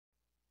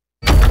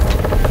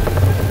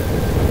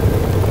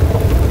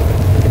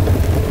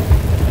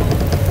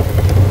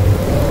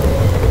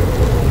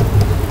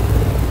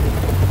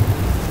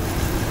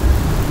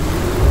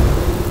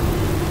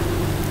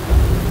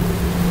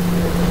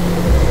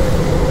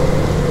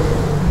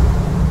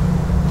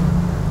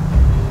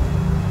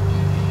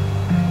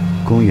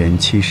公元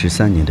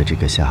73年的这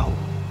个下午，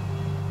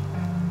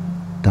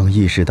当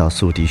意识到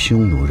宿敌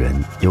匈奴人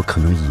有可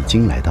能已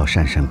经来到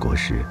鄯善国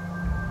时，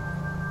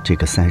这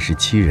个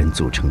37人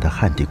组成的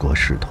汉帝国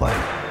使团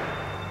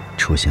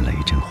出现了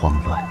一阵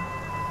慌乱。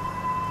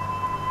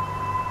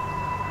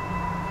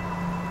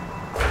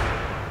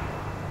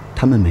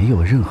他们没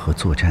有任何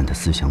作战的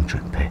思想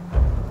准备，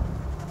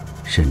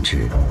甚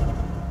至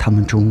他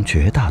们中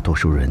绝大多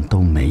数人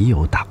都没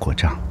有打过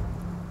仗。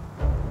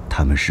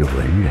他们是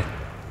文人，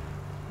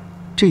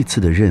这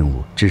次的任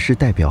务只是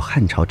代表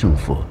汉朝政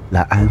府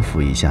来安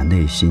抚一下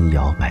内心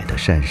摇摆的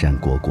鄯善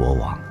国国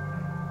王。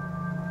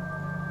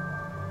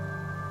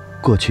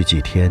过去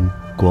几天，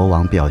国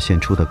王表现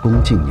出的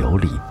恭敬有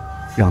礼，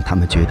让他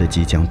们觉得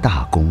即将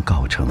大功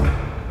告成，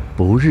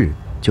不日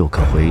就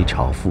可回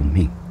朝复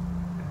命。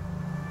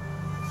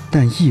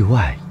但意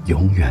外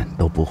永远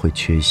都不会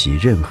缺席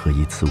任何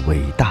一次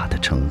伟大的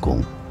成功。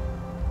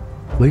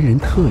文人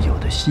特有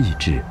的细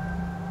致，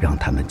让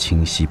他们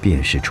清晰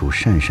辨识出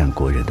鄯善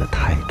国人的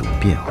态度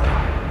变化，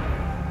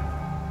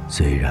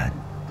虽然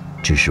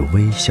只是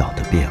微小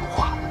的变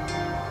化。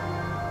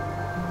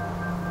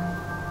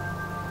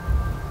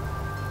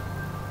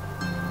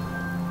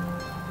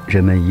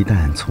人们一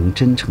旦从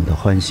真诚的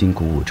欢欣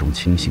鼓舞中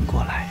清醒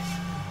过来，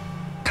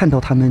看到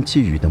他们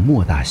寄予的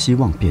莫大希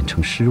望变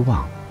成失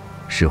望，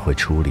是会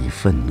出离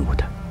愤怒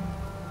的。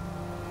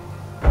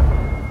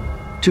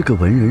这个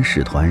文人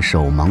使团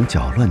手忙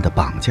脚乱地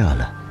绑架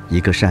了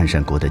一个鄯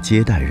善国的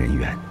接待人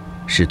员，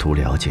试图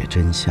了解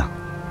真相。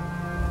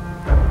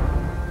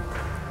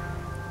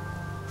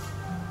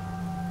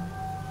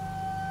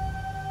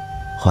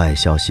坏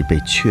消息被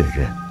确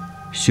认，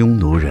匈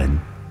奴人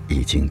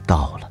已经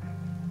到了。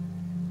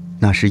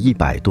那是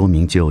100多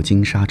名久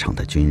经沙场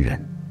的军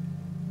人。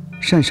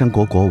鄯善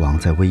国国王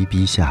在威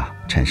逼下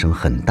产生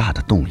很大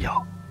的动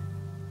摇，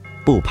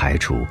不排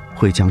除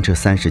会将这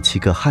37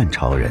个汉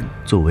朝人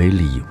作为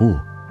礼物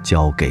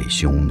交给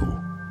匈奴。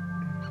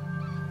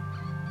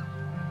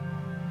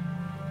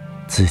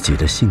自己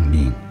的性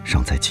命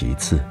尚在其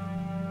次，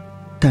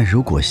但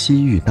如果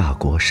西域大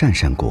国鄯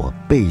善国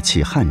背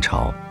弃汉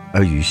朝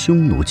而与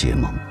匈奴结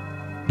盟，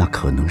那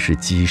可能是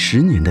几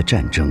十年的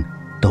战争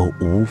都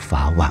无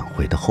法挽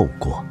回的后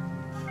果。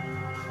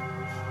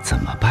怎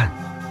么办？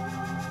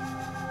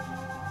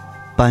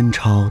班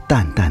超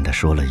淡淡地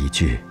说了一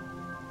句：“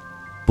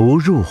不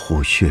入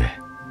虎穴，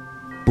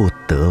不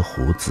得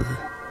虎子。”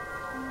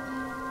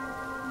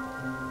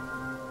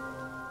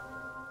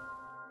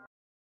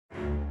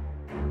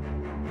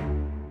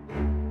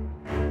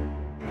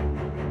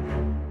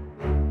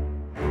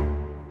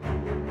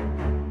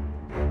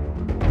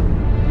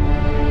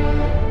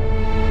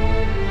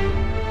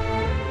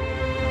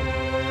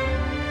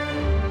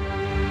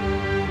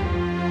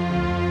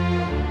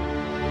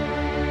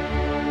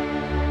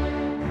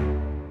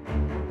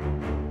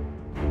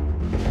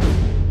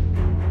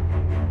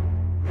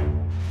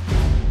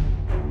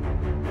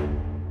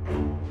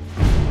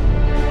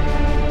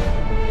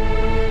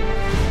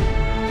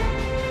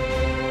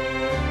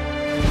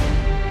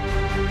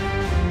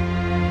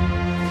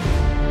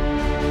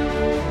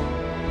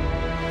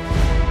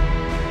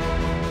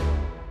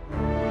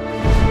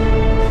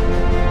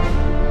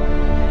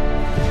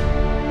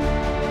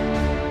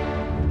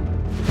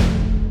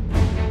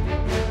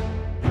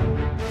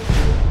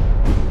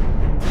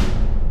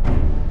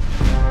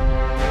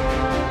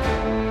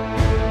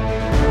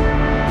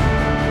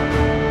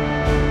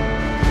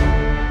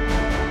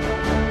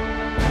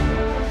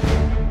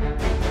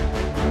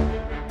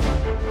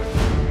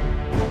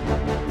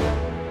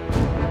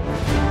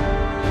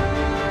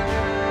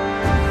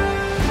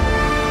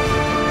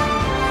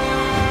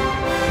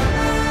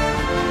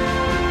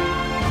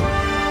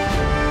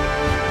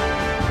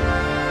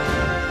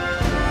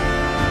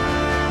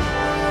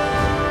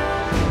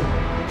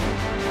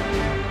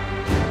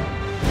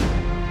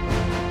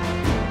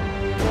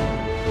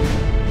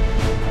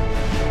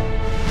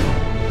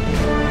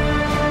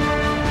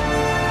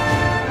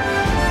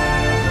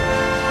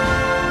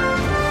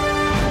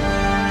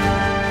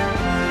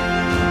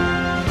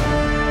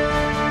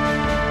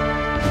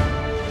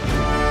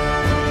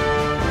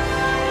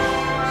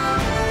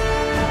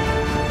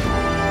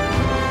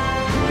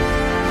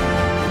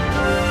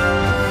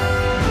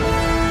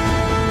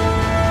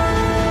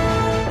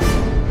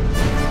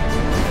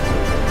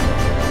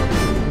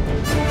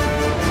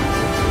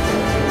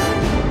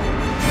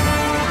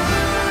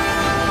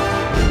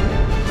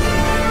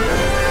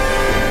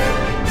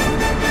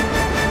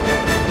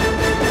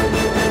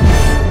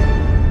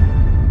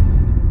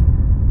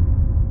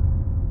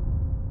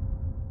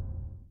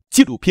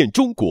纪录片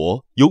中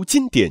国由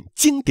经典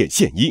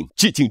献映，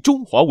致敬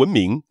中华文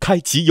明，开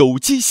启有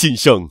机新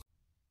生。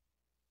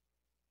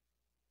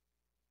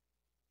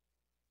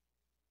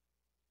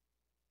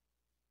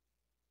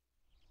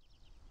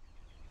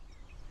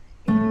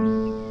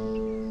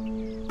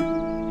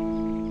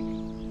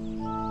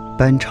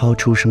班超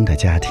出生的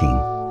家庭，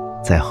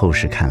在后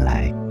世看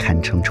来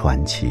堪称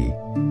传奇。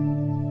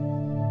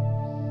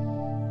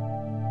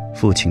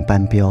父亲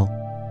班彪，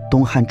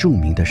东汉著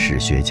名的史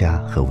学家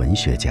和文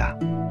学家，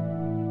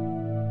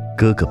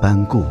哥哥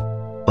班固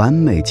完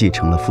美继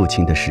承了父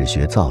亲的史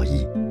学造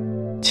诣，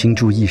倾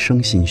注一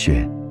生心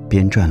血，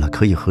编撰了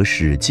可以和《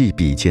史记》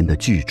比肩的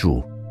巨著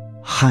《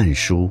汉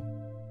书》，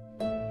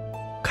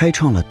开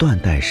创了断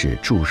代史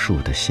著述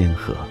的先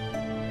河。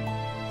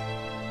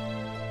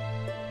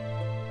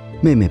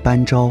妹妹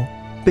班昭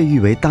被誉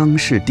为当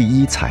世第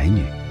一才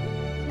女，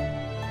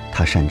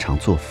她擅长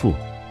作赋，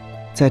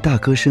在大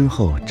哥身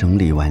后整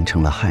理完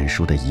成了《汉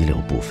书》的遗留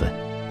部分，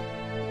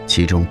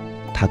其中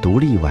她独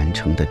立完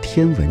成的《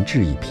天文志》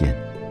一篇，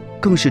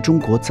更是中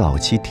国早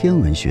期天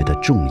文学的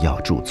重要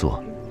著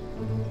作。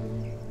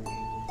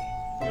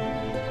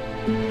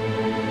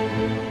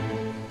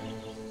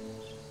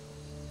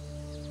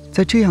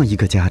在这样一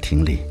个家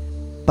庭里，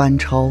班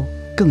超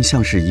更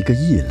像是一个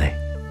异类。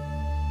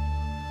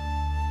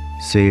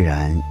虽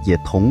然也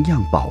同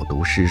样饱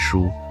读诗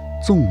书，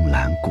纵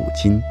览古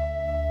今，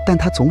但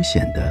他总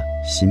显得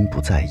心不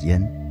在焉。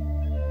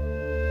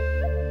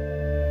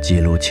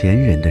记录前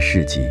人的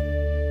事迹，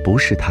不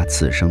是他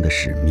此生的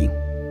使命，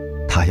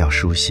他要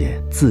书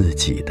写自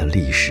己的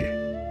历史。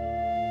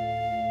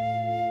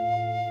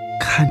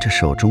看着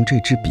手中这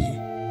支笔，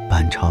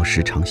班超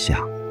时常想，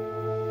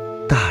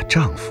大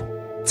丈夫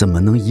怎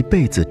么能一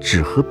辈子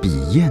只和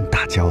笔砚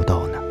打交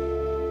道呢？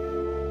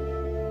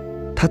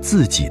他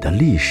自己的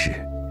历史，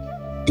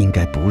应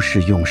该不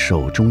是用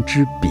手中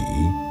之笔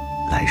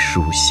来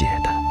书写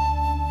的。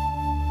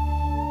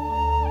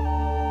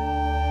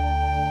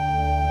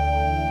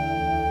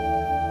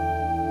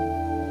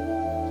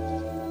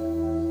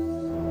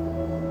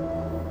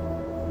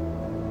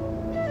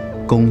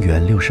公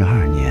元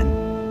62年，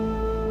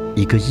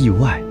一个意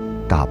外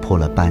打破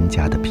了班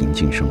家的平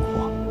静生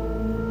活。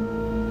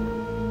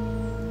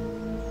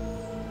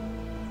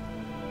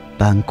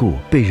班固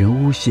被人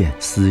诬陷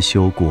私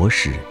修国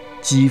史，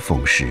讥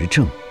讽时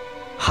政，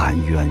含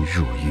冤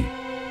入狱。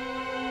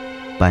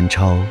班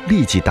超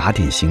立即打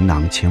点行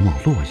囊前往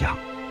洛阳，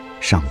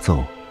上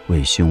奏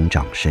为兄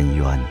长申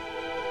冤。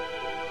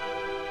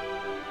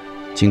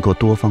经过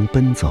多方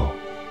奔走，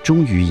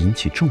终于引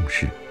起重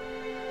视。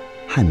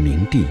汉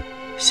明帝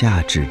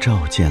下旨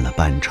召见了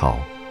班超。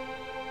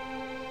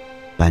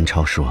班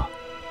超说，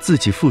自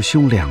己父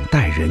兄2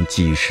代人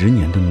几十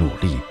年的努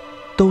力，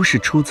都是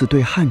出自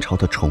对汉朝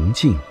的崇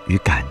敬与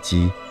感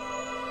激，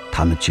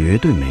他们绝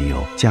对没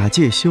有假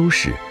借修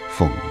史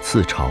讽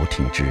刺朝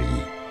廷之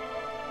意。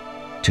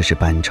这是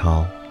班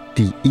超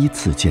第一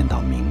次见到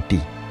明帝，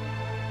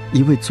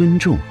一位尊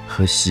重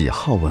和喜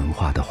好文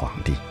化的皇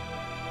帝。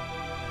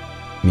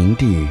明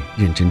帝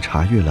认真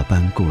查阅了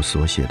班固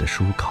所写的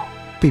书稿，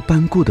被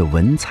班固的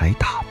文采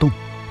打动，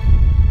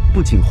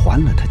不仅还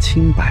了他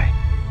清白，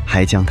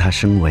还将他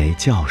升为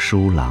校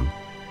书郎。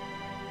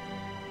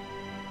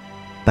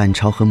班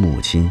超和母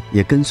亲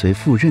也跟随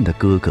赴任的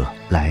哥哥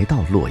来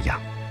到洛阳。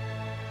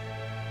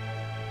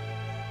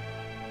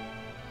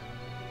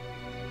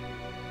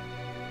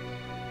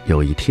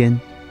有一天，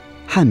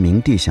汉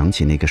明帝想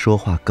起那个说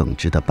话耿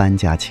直的班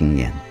家青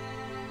年，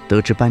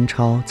得知班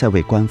超在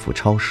为官府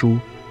抄书，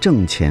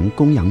挣钱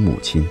供养母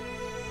亲，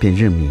便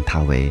任命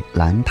他为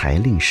兰台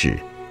令史，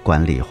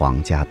管理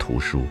皇家图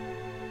书。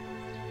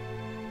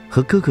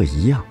和哥哥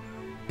一样，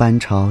班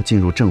超进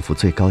入政府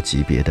最高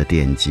级别的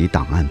典籍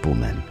档案部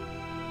门。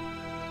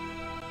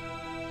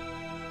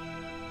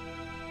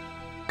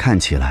看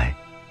起来，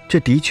这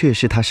的确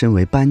是他身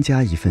为班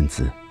家一份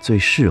子最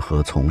适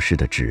合从事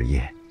的职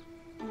业。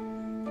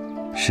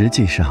实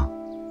际上，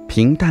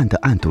平淡的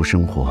案牍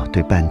生活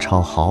对班超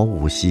毫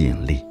无吸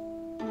引力，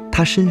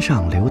他身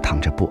上流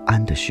淌着不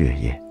安的血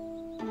液，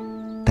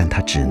但他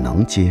只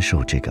能接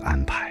受这个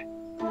安排。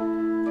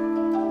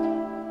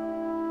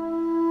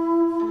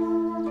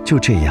就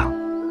这样，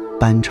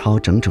班超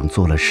整整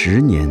做了10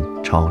年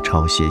抄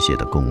抄写写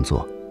的工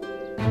作。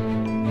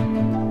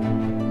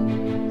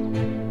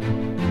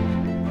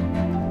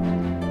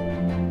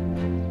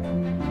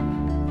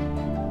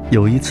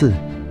有一次，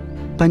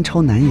班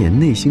超难掩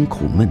内心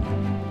苦闷，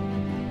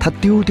他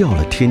丢掉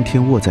了天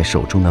天握在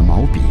手中的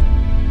毛笔，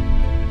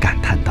感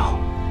叹道：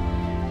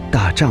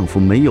大丈夫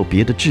没有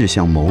别的志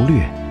向谋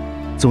略，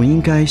总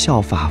应该效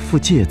法傅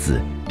介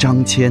子、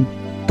张骞，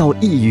到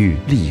异域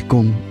立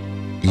功，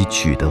以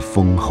取得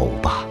封侯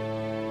吧。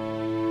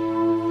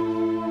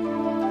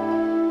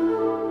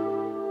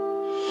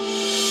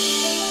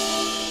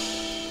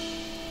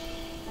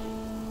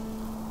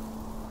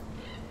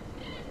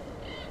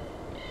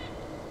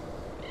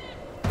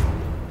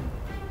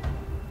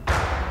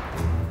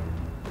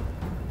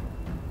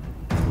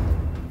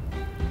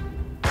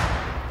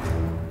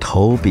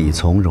投笔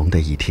从戎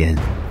的一天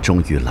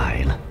终于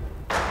来了。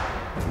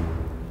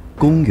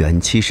公元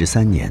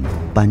73年，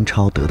班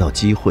超得到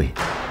机会，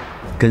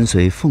跟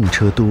随奉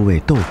车都尉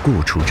窦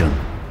固出征，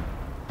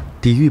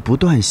抵御不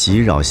断袭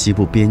扰西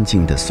部边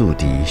境的宿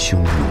敌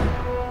匈奴。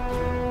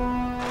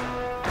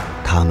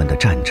他们的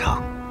战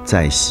场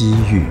在西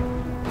域。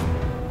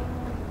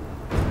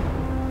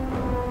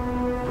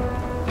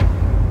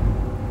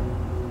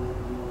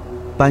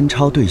班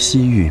超对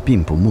西域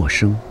并不陌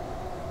生，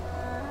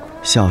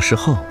小时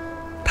候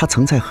他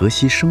曾在河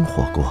西生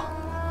活过。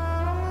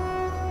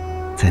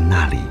在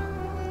那里，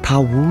他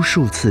无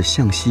数次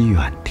向西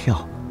远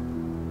眺，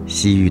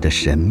西域的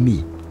神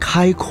秘、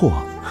开阔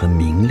和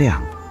明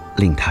亮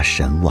令他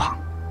神往。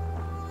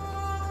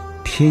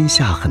天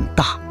下很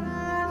大，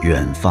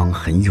远方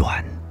很远，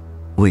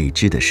未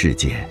知的世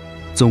界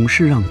总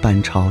是让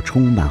班超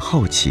充满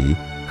好奇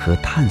和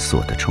探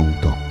索的冲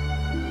动。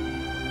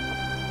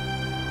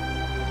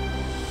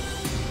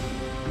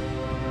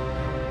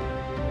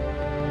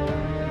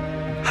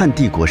汉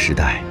帝国时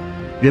代，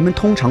人们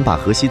通常把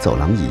河西走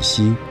廊以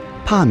西、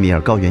帕米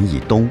尔高原以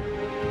东、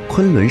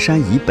昆仑山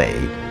以北、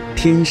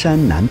天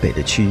山南北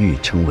的区域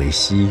称为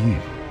西域。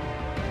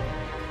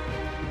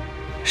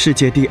世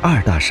界第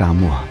2大沙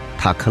漠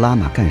塔克拉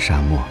玛干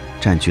沙漠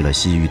占据了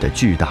西域的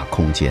巨大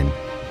空间，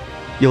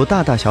有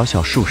大大小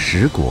小数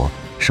十国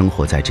生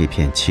活在这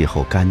片气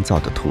候干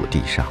燥的土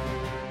地上。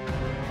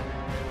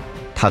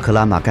塔克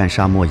拉玛干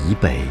沙漠以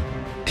北，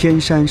天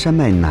山山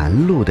脉南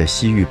麓的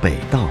西域北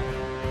道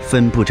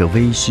分布着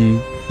威须、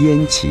焉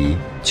耆、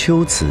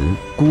龟兹、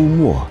姑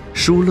墨、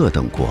疏勒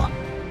等国。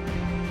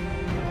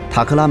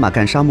塔克拉玛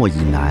干沙漠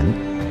以南，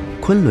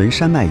昆仑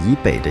山脉以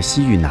北的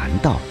西域南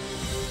道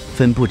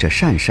分布着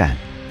鄯善、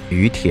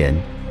于田、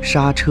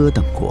莎车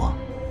等国。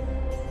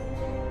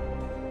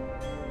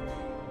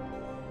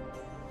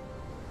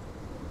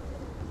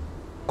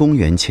公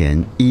元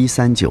前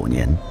139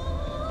年，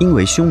因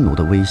为匈奴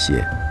的威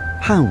胁，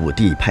汉武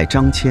帝派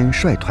张骞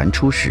率团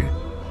出使，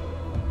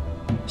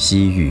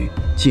西域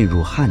进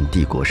入汉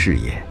帝国视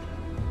野。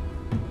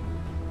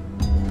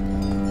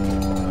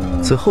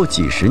此后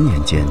几十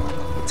年间，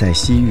在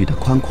西域的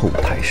宽阔舞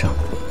台上，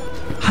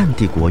汉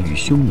帝国与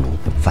匈奴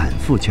反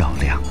复较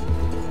量，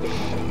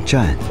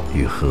战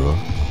与和，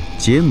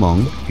结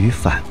盟与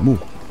反目，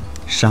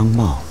商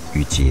贸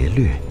与劫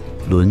掠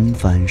轮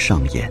番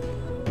上演。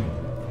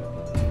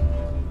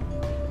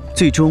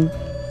最终，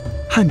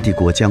汉帝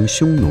国将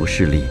匈奴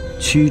势力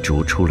驱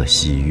逐出了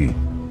西域。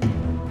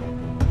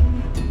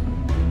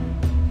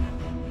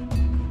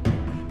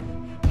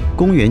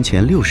公元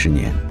前60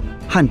年，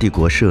汉帝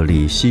国设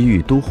立西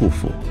域都护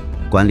府，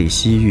管理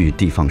西域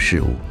地方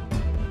事务。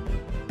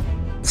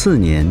次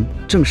年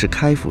正式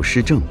开府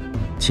施政，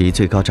其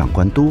最高长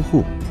官都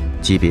护，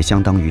级别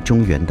相当于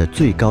中原的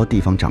最高地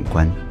方长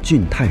官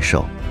郡太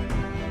守，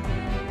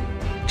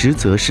职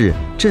责是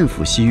镇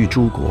抚西域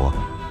诸国，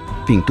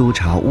并督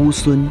察乌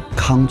孙、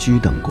康居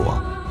等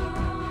国。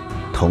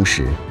同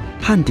时，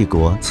汉帝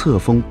国册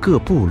封各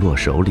部落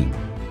首领。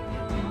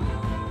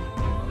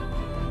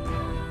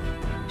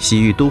西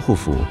域都护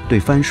府对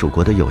藩属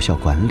国的有效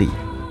管理，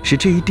使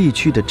这一地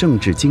区的政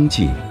治经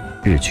济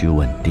日趋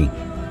稳定。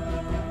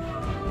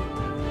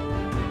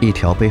一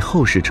条被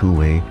后世称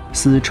为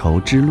丝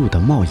绸之路的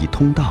贸易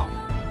通道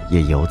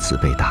也由此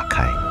被打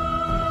开。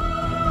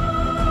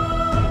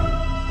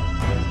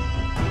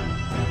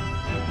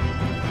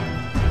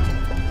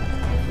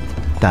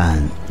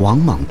但王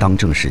莽当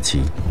政时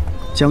期，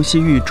将西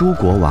域诸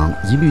国王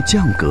一律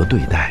降格对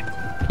待，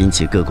引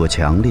起各国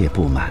强烈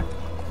不满。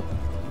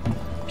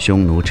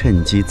匈奴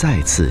趁机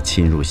再次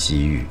侵入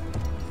西域。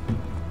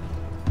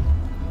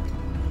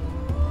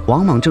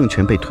王莽政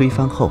权被推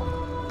翻后，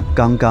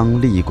刚刚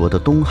立国的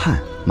东汉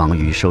忙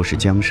于收拾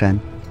江山，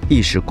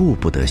一时顾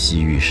不得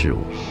西域事务。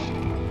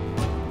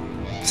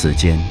此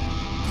间，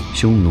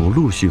匈奴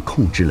陆续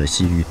控制了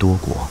西域多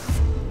国，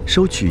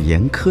收取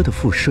严苛的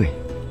赋税，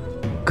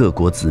各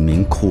国子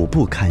民苦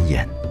不堪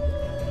言。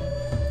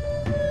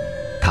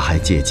他还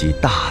借机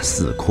大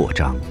肆扩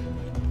张，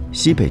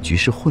西北局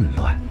势混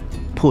乱，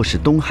迫使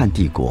东汉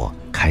帝国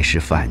开始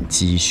反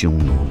击匈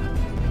奴。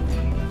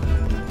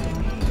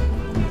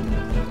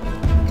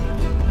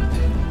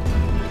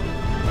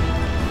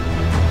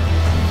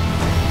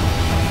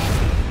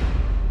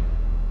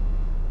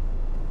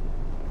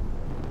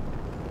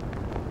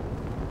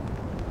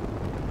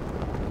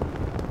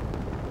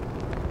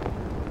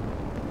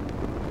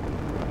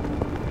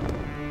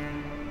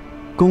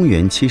公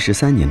元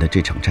73年的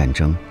这场战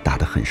争打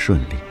得很顺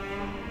利，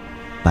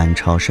班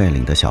超率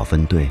领的小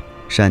分队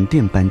闪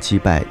电般击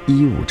败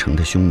15城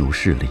的匈奴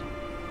势力。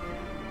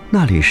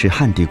那里是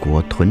汉帝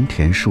国屯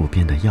田戍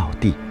边的要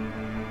地。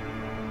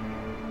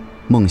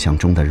梦想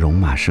中的戎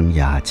马生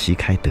涯旗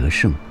开得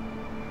胜，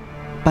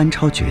班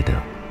超觉得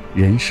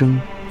人生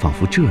仿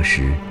佛这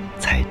时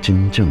才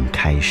真正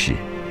开始。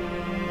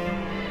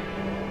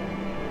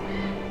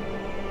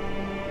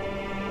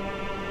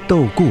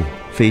窦固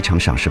非常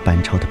赏识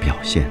班超的表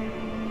现。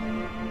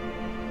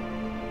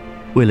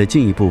为了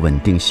进一步稳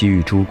定西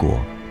域诸国，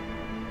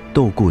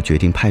窦固决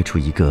定派出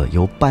一个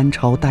由班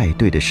超带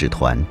队的使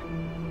团，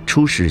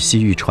出使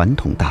西域传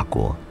统大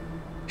国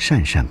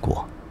鄯善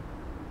国。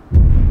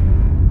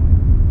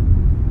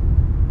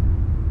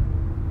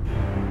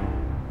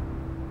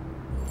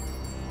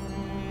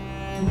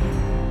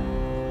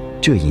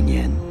这一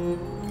年，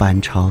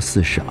班超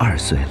42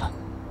岁了。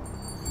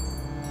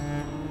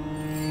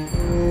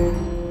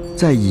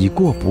在已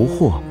过不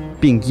惑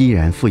并依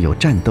然富有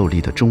战斗力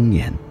的中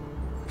年，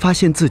发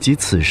现自己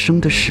此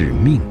生的使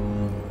命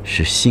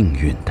是幸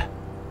运的，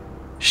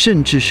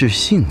甚至是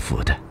幸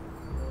福的。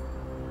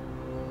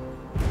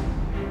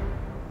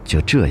就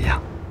这样，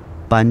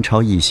班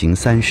超一行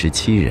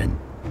37人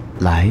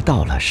来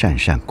到了鄯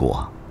善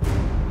国。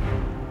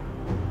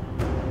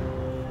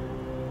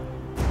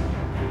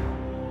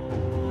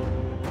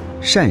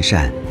鄯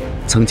善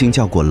曾经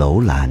叫过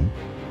楼兰，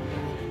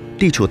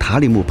地处塔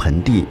里木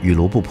盆地与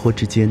罗布泊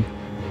之间，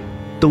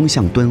东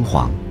向敦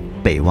煌，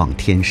北望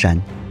天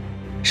山，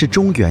是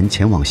中原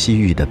前往西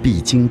域的必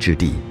经之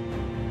地，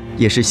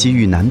也是西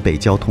域南北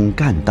交通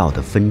干道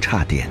的分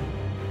叉点。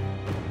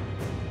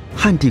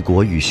汉帝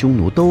国与匈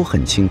奴都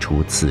很清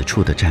楚此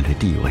处的战略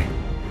地位，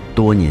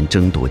多年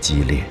争夺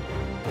激烈。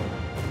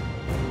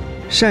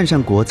鄯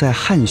善国在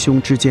汉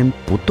匈之间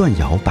不断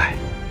摇摆，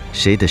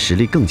谁的实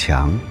力更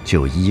强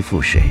就依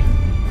附谁。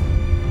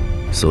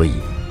所以，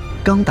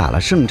刚打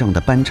了胜仗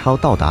的班超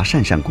到达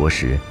鄯善国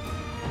时，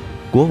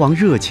国王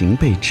热情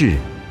备至，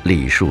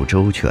礼数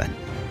周全。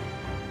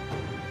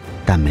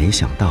但没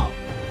想到，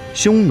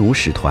匈奴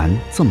使团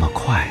这么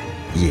快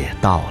也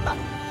到了。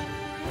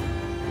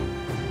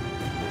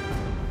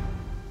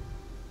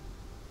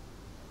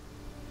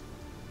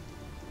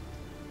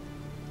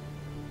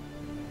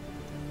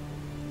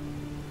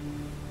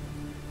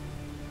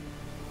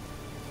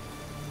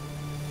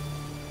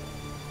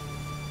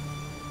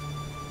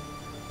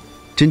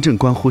真正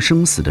关乎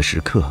生死的时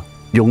刻，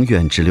永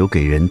远只留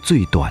给人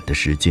最短的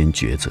时间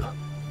抉择。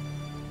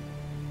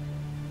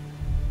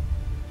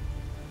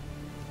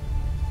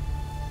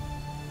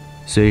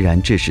虽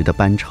然这时的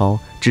班超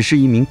只是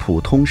一名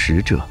普通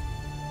使者，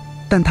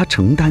但他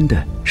承担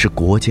的是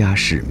国家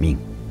使命。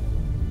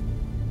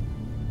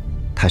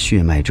他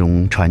血脉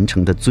中传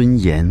承的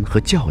尊严和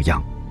教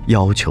养，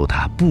要求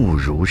他不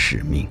辱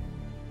使命。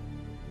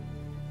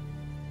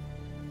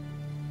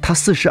他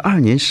42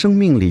年生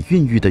命里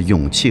孕育的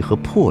勇气和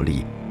魄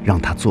力，让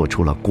他做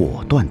出了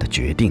果断的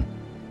决定：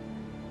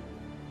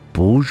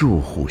不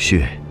入虎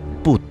穴，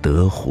不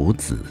得虎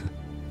子。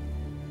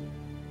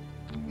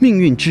命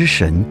运之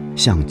神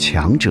向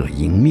强者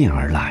迎面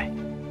而来，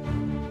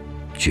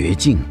绝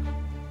境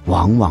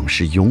往往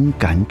是勇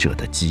敢者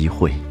的机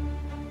会。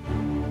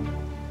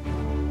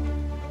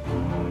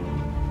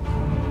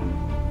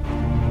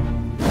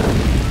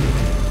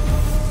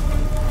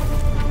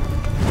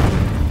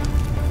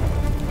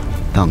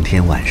当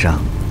天晚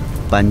上，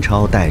班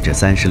超带着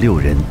36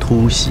人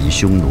突袭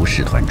匈奴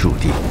使团驻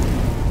地。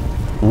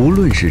无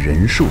论是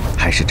人数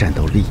还是战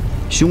斗力，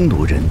匈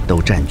奴人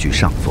都占据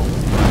上风。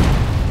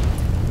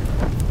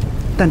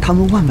但他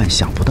们万万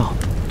想不到，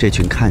这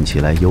群看起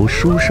来由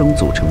书生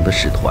组成的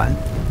使团，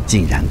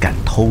竟然敢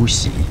偷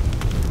袭。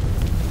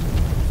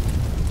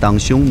当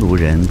匈奴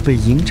人被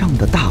营帐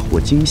的大火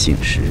惊醒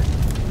时，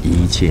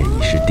一切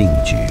已是定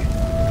局。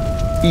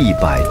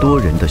100多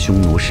人的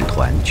匈奴使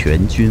团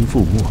全军覆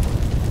没。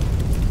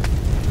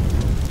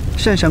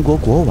鄯善国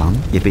国王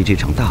也被这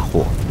场大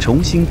火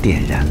重新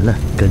点燃了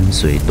跟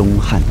随东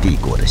汉帝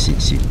国的信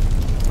心。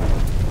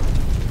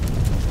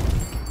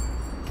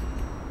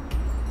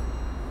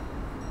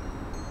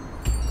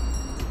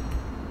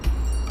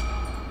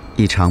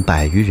一场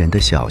100余人的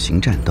小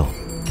型战斗，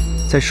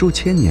在数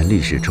千年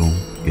历史中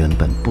原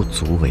本不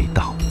足为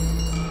道，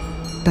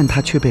但它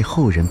却被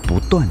后人不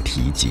断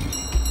提及。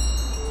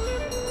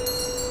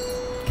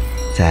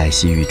在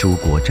西域诸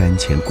国瞻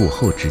前顾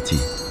后之际，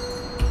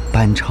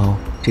班超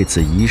这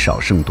次以少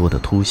胜多的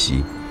突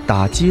袭，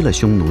打击了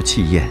匈奴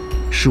气焰，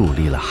树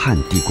立了汉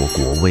帝国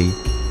国威，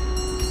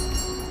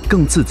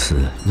更自此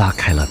拉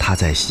开了他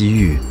在西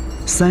域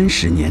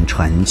30年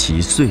传奇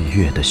岁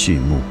月的序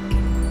幕。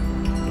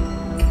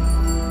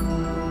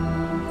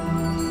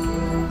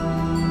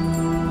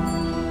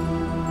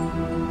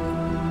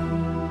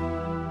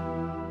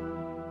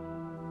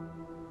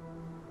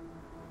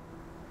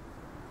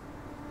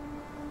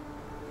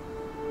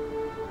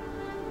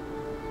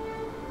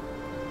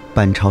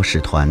班超使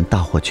团大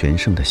获全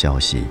胜的消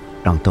息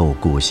让窦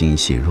固欣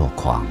喜若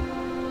狂，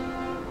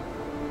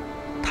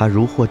他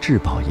如获至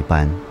宝一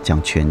般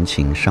将全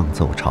情上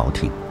奏朝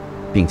廷，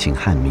并请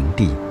汉明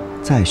帝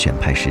再选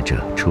派使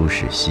者出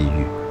使西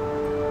域。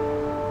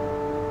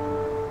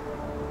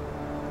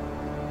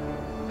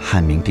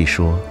汉明帝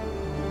说：“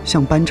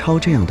像班超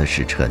这样的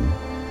使臣，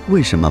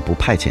为什么不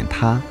派遣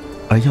他，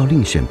而要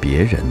另选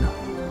别人呢？”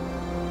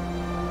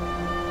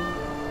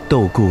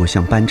窦固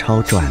向班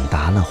超转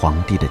达了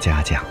皇帝的嘉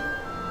奖，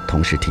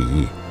同时提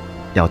议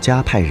要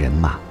加派人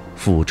马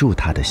辅助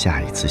他的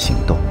下一次行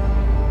动。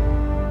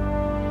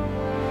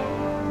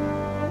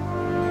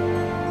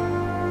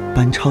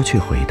班超却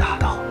回答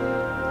道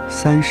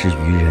：“30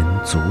余人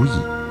足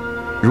矣，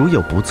如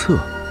有不测，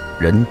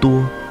人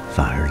多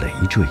反而累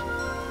赘。”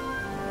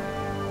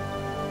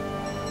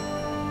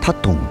他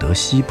懂得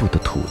西部的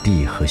土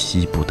地和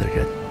西部的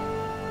人。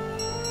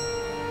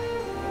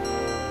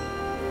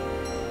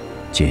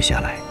接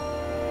下来，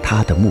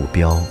他的目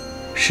标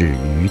是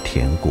于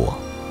田国。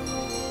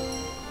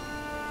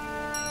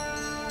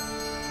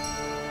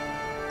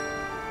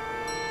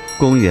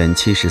公元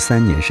73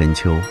年深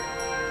秋，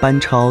班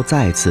超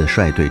再次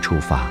率队出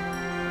发。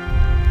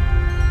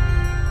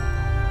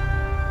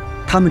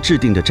他们制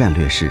定的战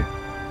略是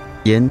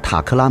沿塔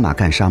克拉玛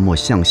干沙漠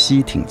向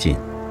西挺进，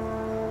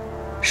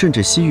顺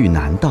着西域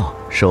南道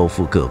收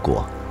复各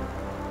国。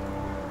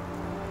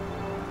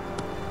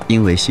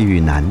因为西域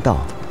南道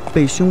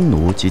被匈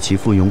奴及其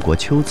附庸国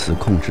龟兹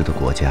控制的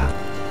国家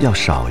要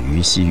少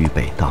于西域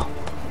北道，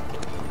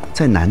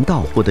在南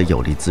道获得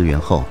有利资源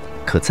后，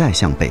可再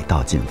向北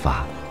道进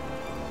发。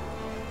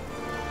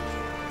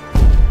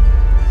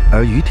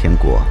而于田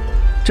国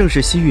正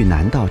是西域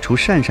南道除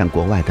鄯善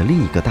国外的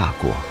另一个大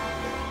国。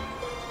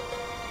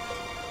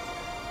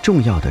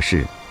重要的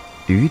是，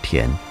于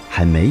田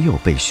还没有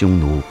被匈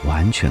奴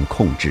完全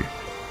控制。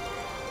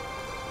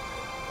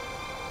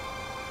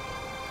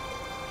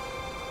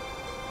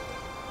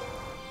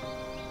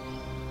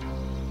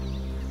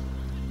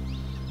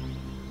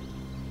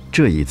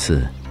这一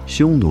次，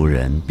匈奴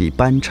人比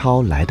班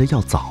超来得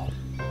要早。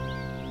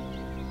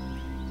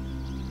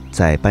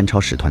在班超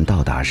使团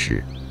到达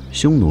时，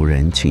匈奴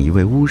人请一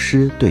位巫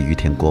师对于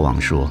田国王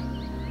说：“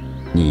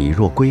你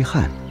若归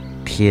汉，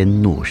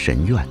天怒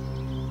神怨。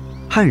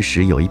汉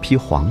时有一匹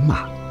黄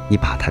马，你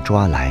把它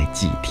抓来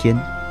祭天。”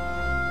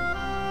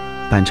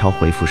班超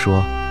回复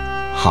说：“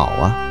好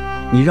啊，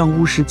你让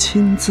巫师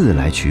亲自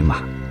来取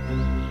马。”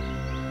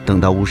等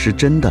到巫师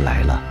真的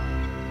来了，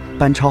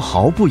班超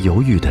毫不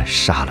犹豫地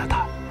杀了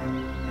他。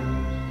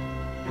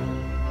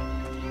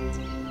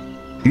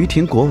于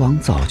田国王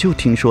早就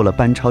听说了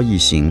班超一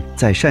行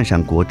在鄯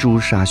善国诛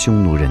杀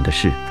匈奴人的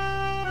事，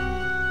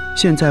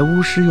现在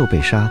巫师又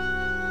被杀，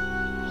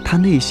他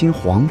内心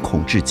惶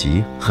恐至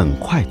极，很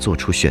快做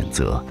出选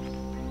择，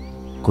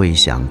归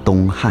降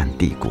东汉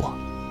帝国。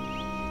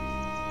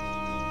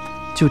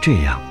就这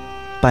样，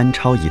班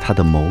超以他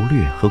的谋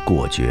略和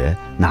果决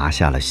拿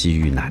下了西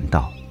域南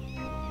道。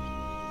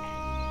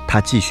他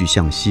继续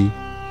向西，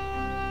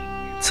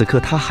此刻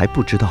他还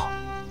不知道，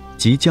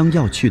即将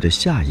要去的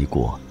下一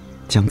国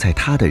将在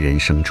他的人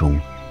生中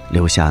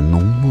留下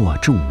浓墨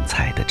重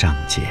彩的章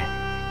节。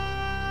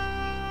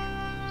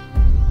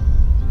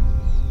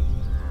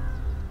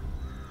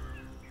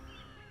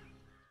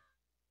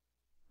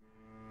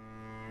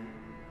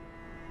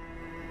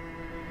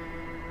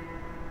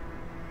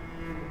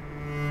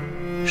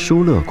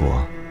疏勒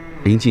国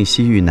临近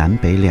西域南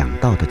北两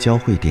道的交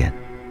汇点，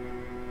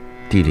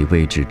地理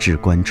位置至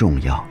关重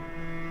要，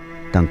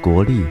但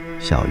国力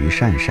小于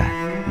鄯善、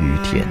于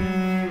田。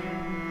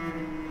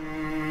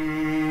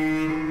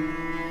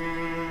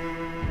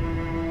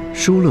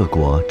疏勒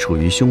国处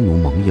于匈奴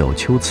盟友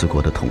龟兹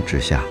国的统治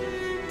下，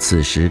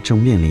此时正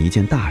面临一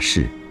件大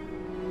事：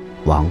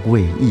王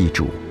位易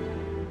主。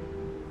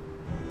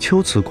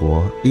龟兹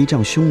国依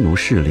仗匈奴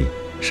势力，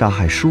杀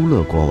害疏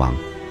勒国王，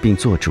并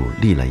做主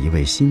立了一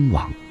位新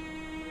王。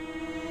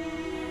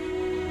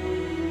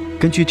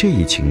根据这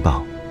一情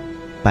报，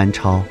班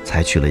超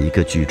采取了一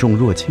个举重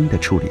若轻的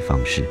处理方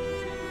式。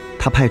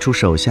他派出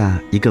手下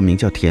一个名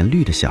叫田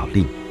律的小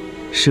吏，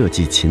设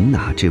计擒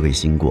拿这位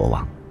新国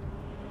王。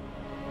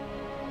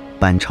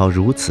班超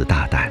如此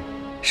大胆，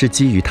是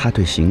基于他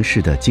对形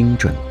势的精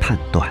准判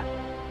断。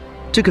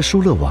这个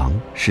疏勒王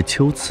是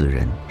龟兹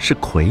人，是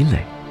傀儡，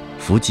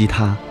伏击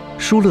他，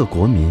疏勒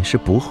国民是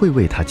不会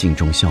为他尽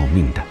忠效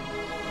命的。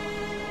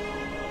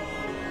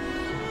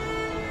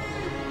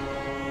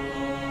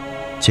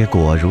结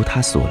果如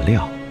他所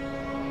料，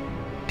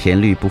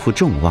田律不负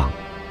众望，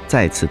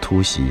再次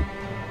突袭，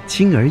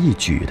轻而易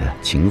举地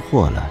擒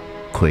获了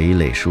傀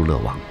儡疏勒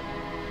王。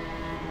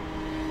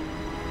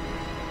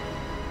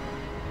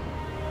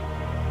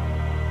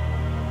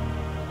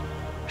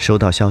收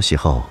到消息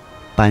后，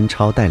班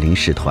超带领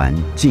使团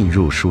进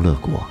入疏勒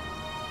国。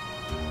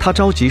他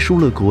召集疏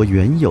勒国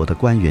原有的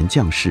官员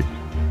将士，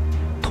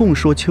痛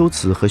说龟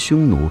兹和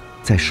匈奴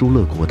在疏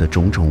勒国的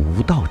种种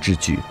无道之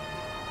举，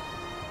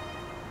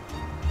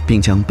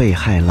并将被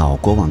害老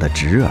国王的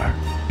侄儿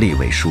立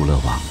为疏勒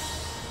王。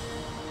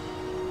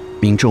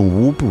民众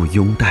无不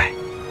拥戴，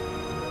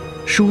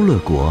疏勒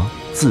国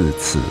自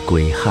此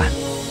归汉。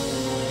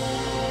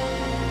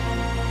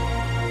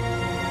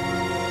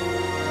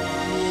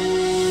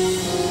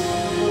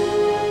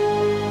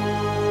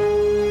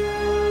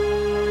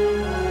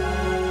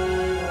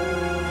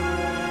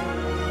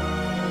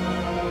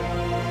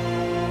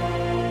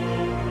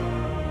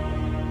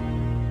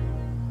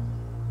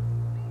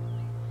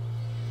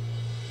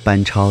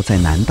班超在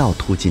南道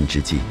突进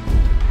之际，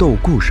窦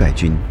固率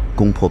军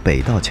攻破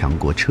北道强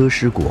国车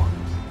师国，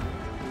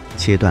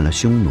切断了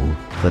匈奴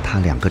和他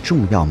两个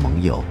重要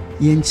盟友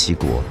燕齐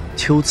国、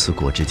龟兹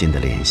国之间的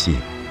联系。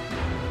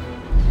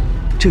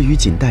这与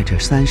仅带着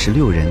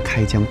36人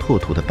开疆拓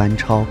土的班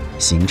超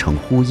形成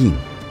呼应，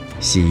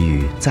西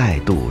域再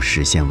度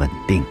实现稳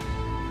定。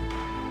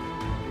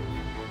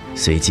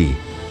随即，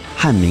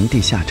汉明帝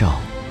下诏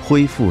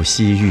恢复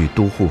西域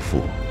都护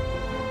府。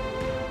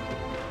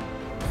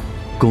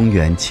公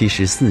元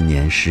74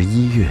年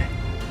11月，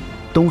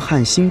东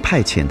汉新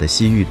派遣的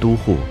西域都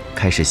护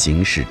开始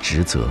行使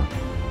职责，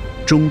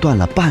中断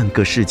了半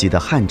个世纪的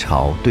汉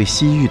朝对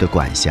西域的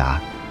管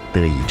辖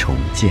得以重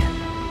建。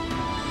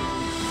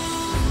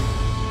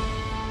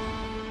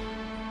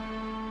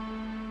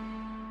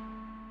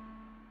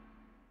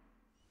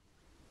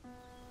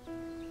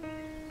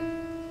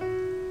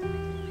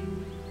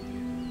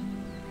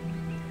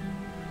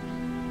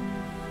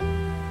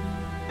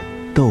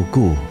后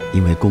顾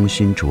因为功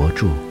勋卓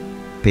著，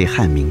被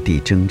汉明帝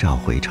征召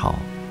回朝。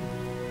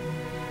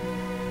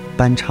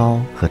班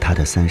超和他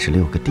的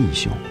36个弟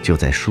兄就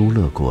在疏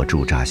勒国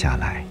驻扎下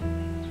来，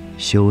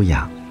休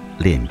养、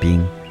练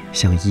兵，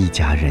像一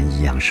家人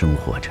一样生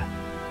活着。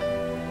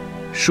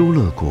疏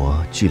勒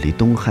国距离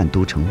东汉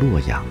都城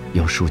洛阳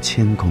有数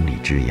千公里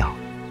之遥，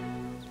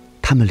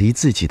他们离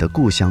自己的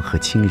故乡和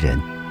亲人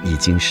已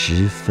经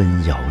十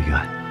分遥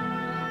远，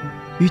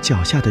与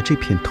脚下的这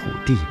片土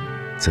地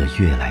则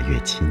越来越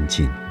亲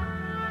近。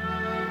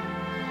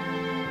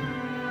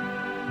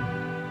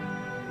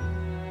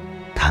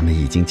他们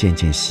已经渐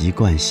渐习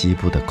惯西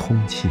部的空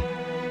气，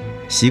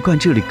习惯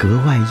这里格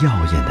外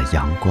耀眼的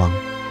阳光，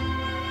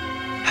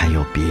还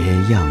有别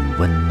样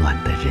温暖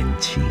的人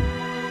情。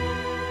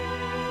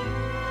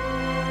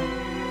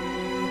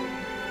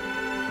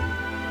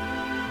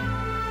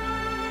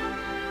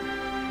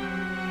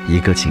一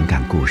个情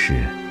感故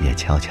事也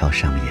悄悄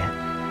上演。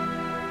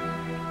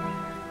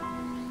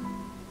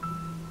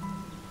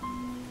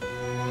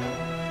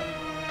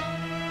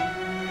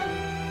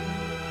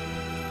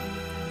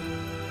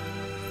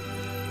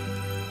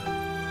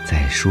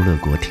在疏勒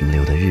国停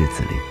留的日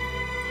子里，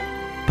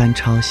班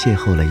超邂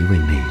逅了一位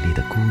美丽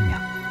的姑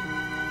娘。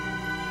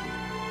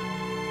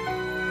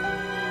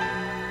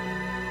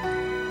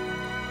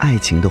爱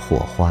情的火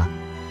花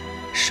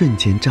瞬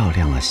间照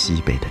亮了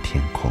西北的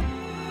天空。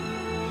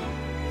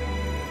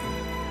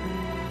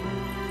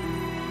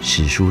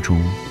史书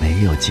中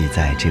没有记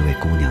载这位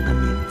姑娘的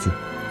名字，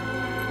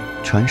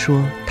传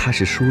说她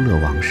是疏勒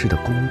王室的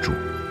公主，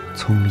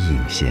聪颖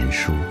贤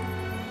淑。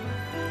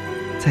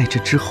在这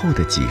之后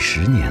的几十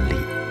年里，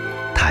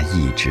她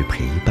一直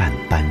陪伴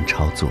班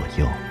超左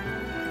右。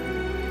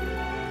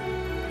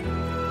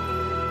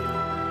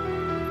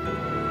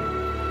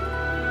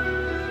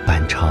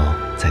班超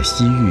在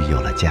西域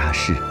有了家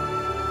室，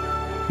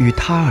于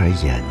他而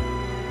言，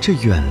这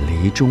远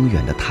离中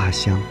原的他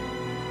乡，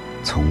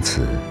从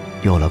此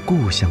有了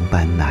故乡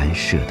般难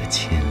舍的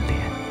牵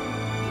连。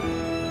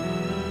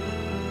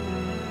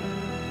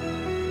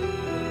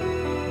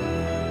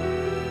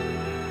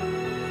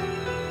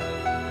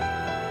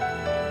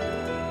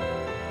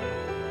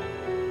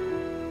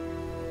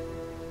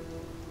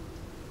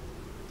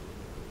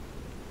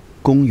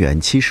公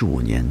元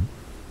75年，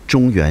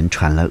中原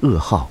传来噩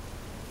耗，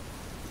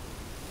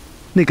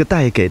那个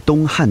带给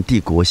东汉帝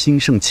国兴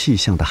盛气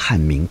象的汉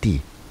明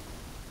帝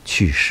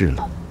去世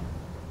了。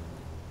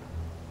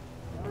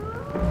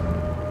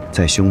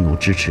在匈奴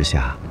支持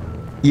下，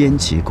燕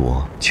齐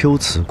国、龟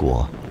兹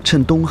国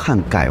趁东汉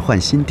改换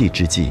新帝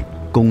之际，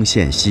攻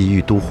陷西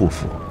域都护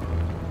府。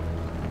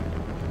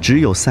只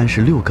有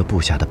36个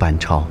部下的班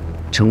超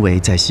成为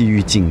在西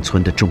域仅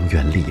存的中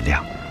原力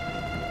量，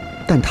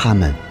但他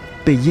们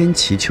被燕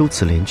齐龟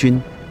兹联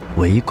军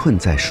围困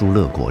在疏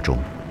勒国中。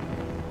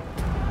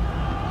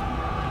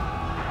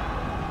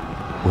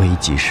危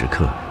急时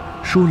刻，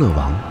疏勒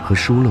王和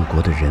疏勒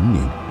国的人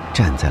民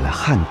站在了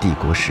汉帝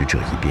国使者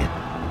一边。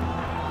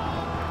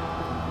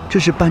这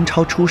是班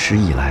超出使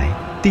以来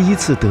第一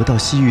次得到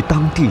西域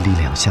当地力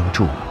量相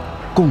助，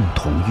共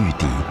同御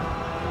敌。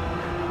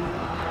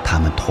他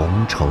们同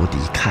仇敌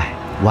忾，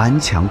顽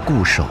强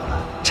固守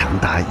了长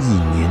达1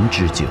年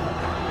之久。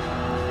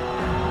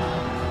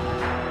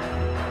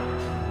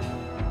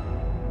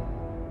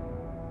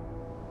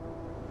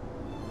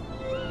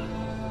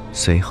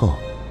随后，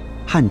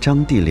汉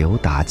章帝刘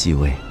达继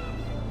位，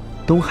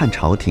东汉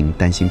朝廷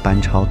担心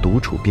班超独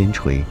处边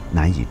陲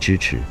难以支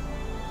持，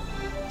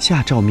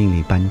下诏命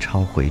令班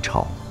超回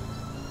朝。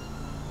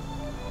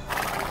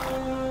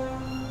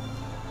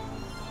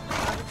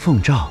奉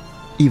诏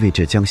意味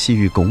着将西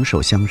域拱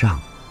手相让，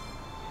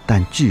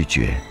但拒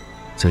绝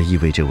则意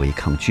味着违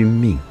抗君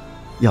命，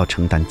要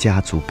承担家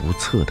族不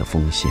测的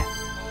风险。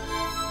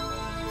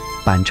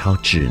班超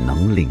只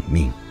能领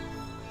命。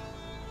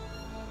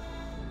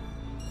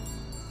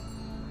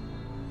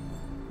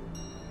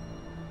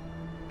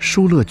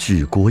疏勒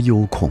举国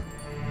忧恐，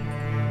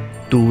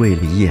都尉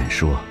李衍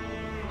说，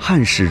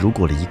汉室如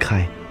果离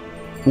开，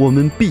我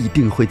们必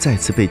定会再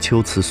次被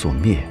龟兹所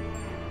灭。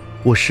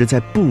我实在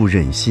不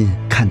忍心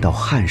看到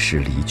汉室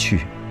离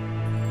去。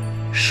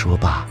说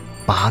罢，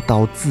拔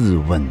刀自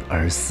刎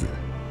而死。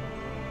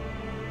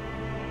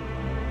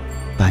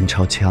班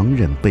超强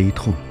忍悲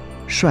痛，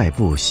率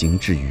部行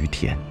至于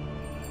田。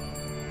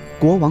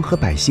国王和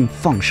百姓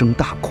放声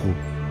大哭，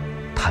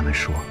他们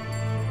说，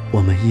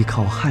我们依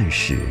靠汉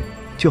室，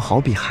就好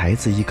比孩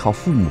子依靠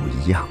父母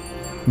一样，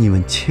你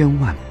们千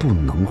万不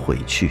能回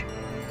去。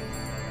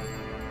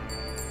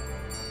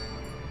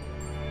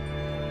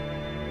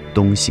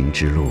东行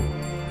之路，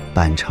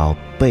班超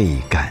倍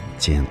感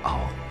煎熬。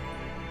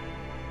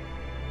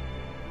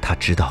他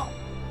知道，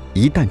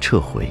一旦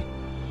撤回，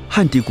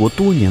汉帝国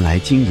多年来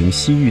经营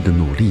西域的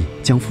努力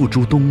将付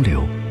诸东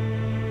流，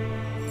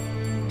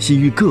西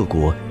域各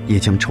国也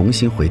将重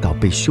新回到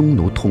被匈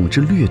奴统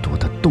治掠夺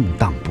的动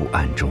荡不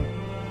安中。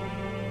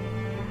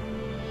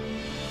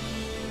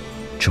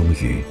终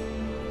于，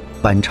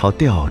班超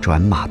调转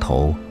马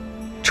头，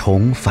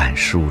重返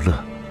疏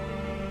勒。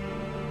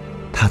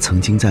他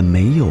曾经在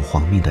没有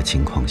皇命的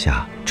情况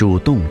下主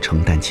动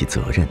承担起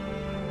责任。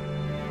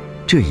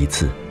这一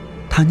次，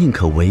他宁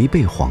可违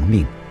背皇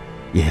命，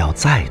也要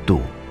再度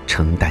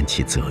承担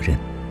起责任。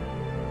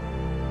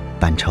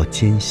班超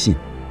坚信，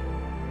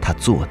他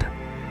做的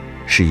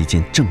是一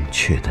件正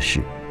确的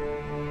事。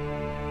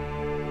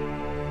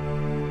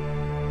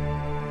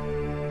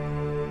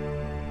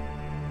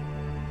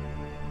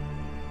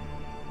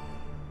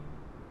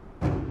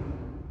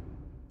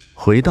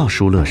回到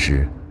疏勒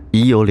时，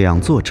已有2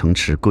座城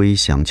池归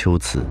降龟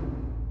兹。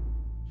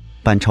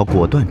班超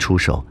果断出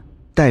手，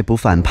逮捕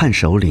反叛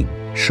首领，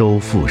收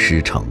复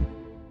失城。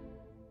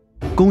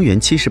公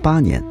元78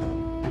年，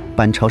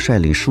班超率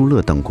领疏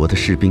勒等国的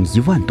士兵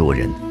1万多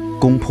人，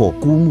攻破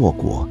姑墨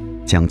国，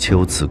将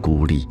龟兹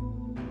孤立。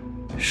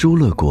疏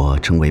勒国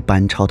成为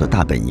班超的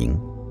大本营，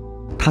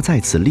他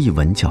在此立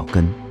稳脚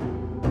跟。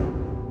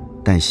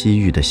但西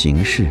域的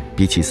形势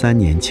比起3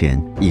年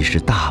前已是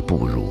大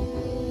不如。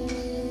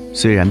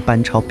虽然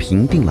班超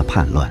平定了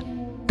叛乱，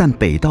但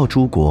北道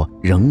诸国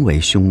仍为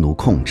匈奴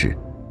控制，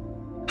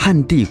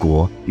汉帝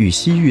国与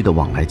西域的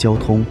往来交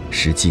通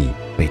实际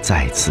被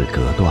再次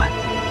隔断。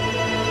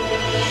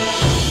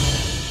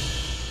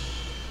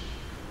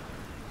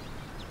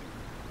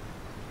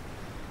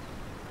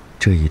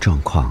这一状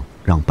况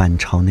让班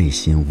超内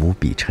心无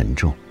比沉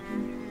重。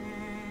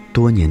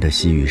多年的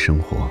西域生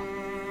活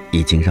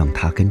已经让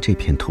他跟这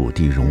片土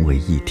地融为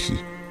一体，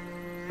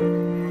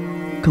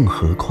更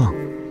何况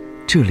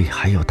这里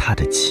还有他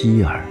的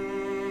妻儿。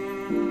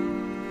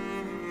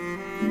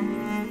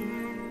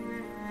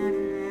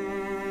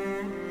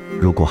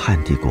如果汉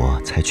帝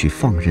国采取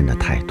放任的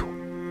态度，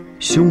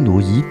匈奴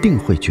一定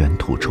会卷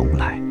土重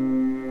来。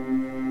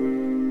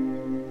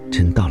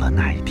真到了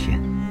那一天，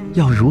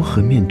要如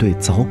何面对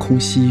凿空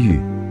西域、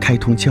开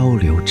通交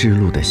流之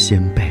路的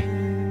先辈，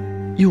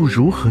又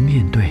如何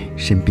面对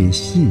身边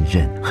信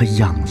任和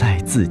仰赖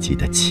自己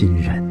的亲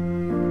人？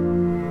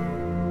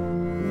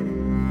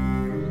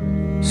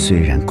虽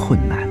然困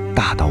难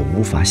大到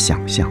无法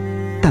想象，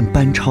但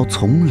班超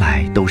从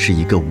来都是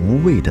一个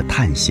无畏的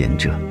探险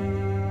者。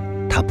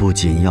他不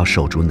仅要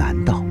守住南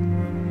道，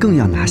更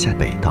要拿下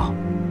北道。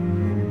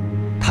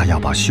他要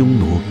把匈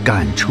奴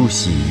赶出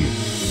西域。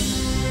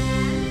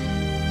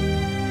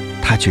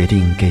他决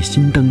定给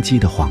新登基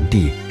的皇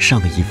帝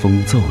上一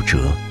封奏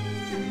折，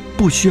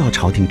不需要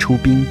朝廷出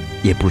兵，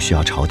也不需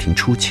要朝廷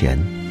出钱，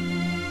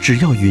只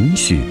要允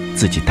许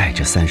自己带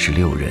着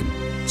36人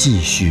继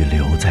续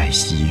留在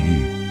西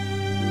域。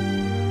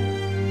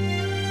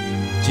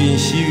今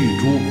西域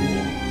诸国，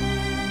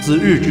自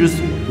日之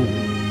所入，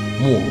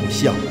莫不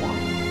向往。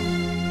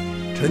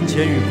臣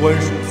前与官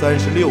属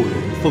36人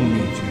奉命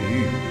绝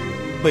狱，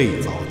被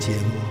遭监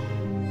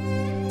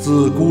亡。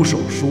自孤守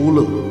疏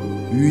勒，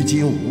于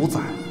今5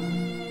载，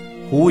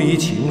狐疑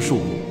情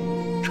数，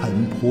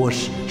臣颇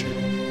识之。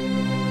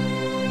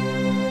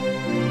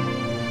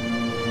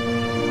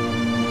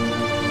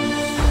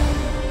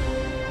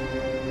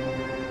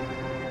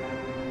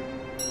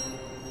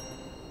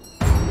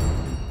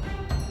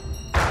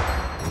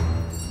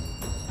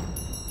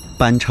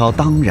班超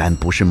当然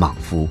不是莽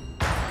夫，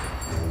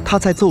他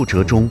在奏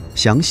折中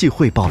详细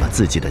汇报了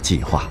自己的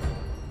计划。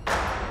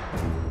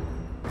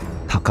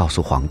他告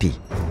诉皇帝，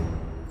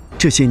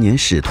这些年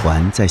使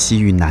团在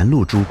西域南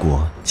路诸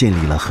国建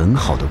立了很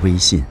好的威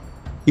信，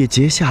也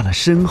结下了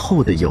深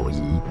厚的友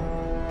谊。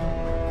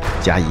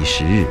假以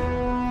时日，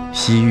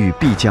西域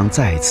必将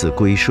再次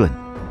归顺，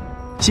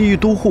西域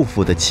都护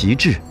府的旗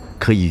帜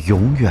可以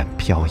永远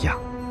飘扬。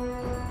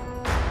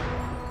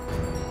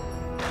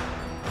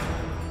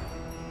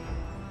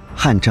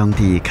汉章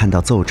帝看到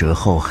奏折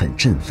后很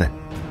振奋，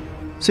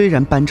虽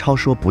然班超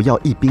说不要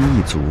一兵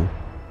一卒，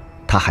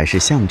他还是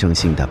象征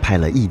性地派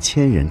了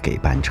1000人给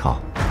班超。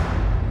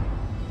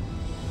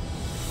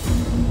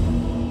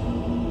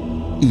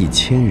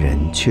1000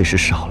人确实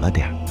少了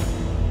点儿，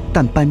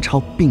但班超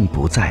并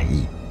不在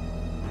意。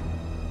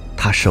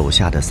他手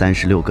下的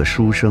36个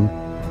书生，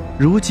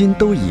如今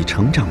都已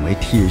成长为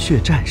铁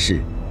血战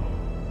士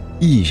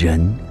，1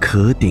人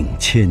可顶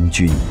1000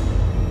军。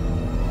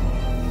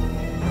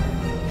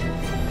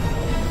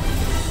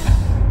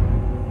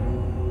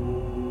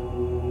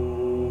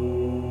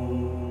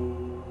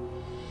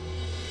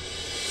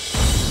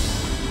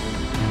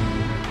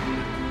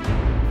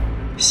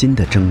新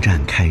的征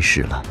战开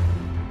始了。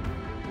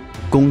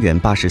公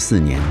元84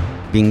年，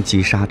兵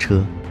击莎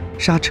车，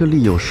莎车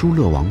利诱疏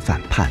勒王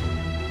反叛。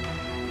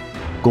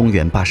公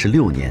元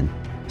86年，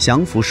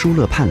降服疏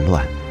勒叛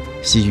乱，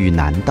西域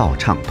南道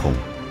畅通。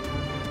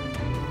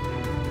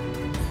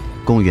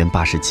公元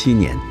87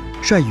年，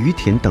率于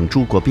田等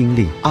诸国兵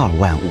力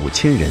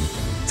25000人，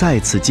再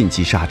次进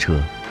击莎车，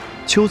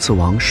龟兹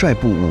王率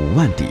部5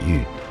万抵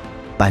御。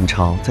班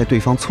超在对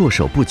方措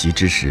手不及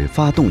之时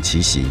发动奇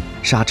袭，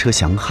莎车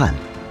降汉。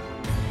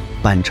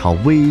班超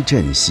威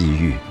震西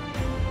域。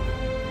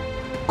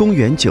公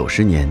元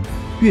90年，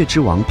月之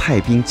王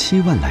派兵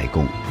7万来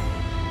攻，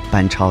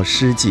班超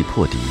失计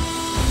破敌，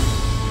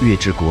月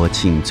之国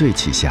请罪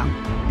启降，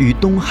与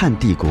东汉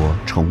帝国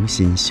重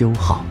新修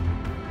好。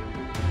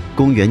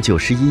公元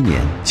91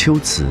年，龟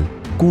兹、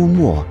姑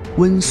墨、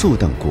温宿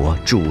等国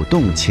主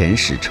动遣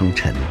使称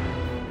臣。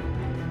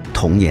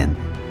同年，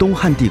东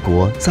汉帝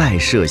国再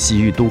设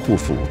西域都护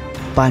府，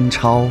班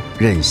超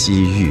任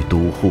西域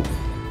都护。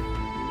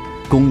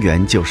公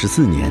元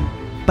94年，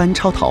班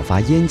超讨伐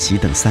燕齐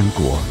等3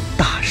国，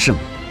大胜。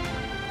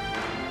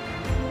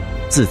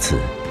自此，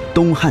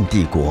东汉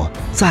帝国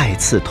再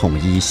次统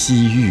一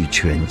西域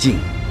全境。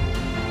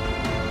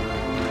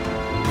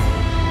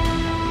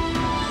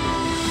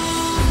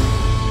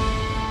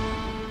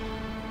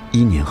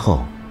1年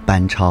后，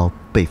班超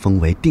被封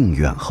为定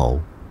远侯。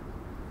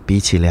比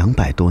起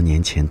200多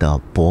年前的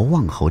博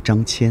望侯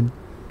张骞，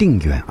定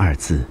远2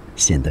字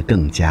显得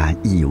更加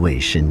意味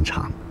深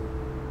长。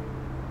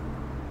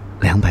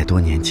200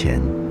多年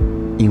前，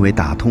因为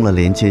打通了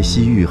连接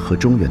西域和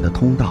中原的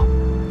通道，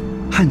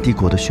汉帝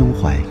国的胸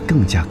怀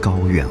更加高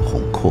远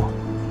宏阔。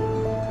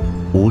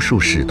无数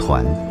使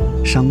团、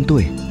商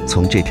队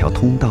从这条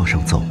通道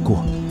上走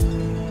过，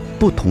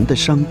不同的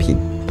商品、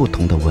不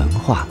同的文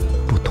化、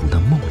不同的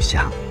梦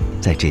想，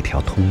在这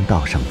条通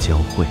道上交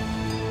汇。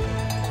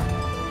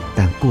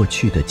但过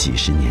去的几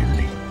十年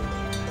里，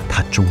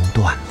它中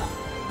断了。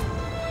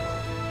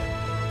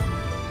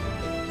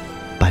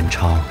班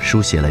超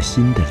书写了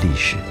新的历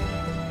史，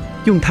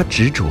用他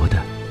执着的、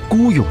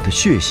孤勇的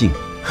血性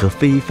和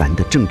非凡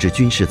的政治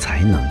军事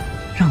才能，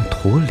让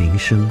驼铃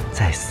声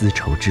在丝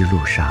绸之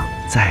路上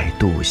再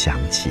度响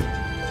起。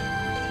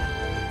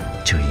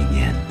这一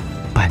年，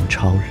班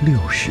超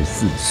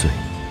64岁，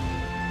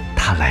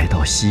他来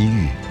到西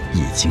域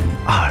已经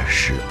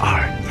22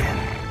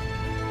年。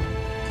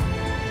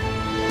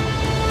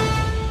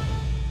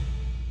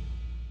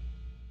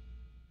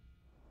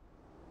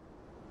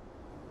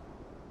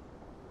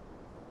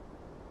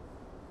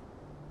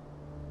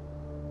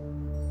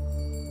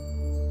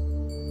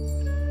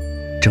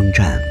征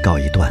战告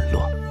一段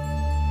落，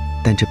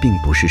但这并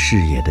不是视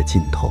野的尽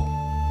头。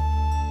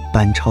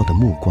班超的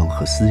目光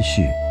和思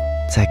绪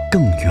在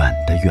更远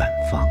的远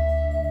方。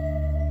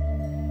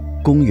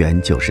公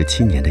元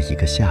97年的一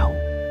个下午，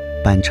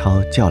班超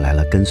叫来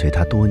了跟随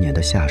他多年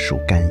的下属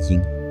甘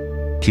英，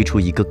提出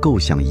一个构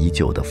想已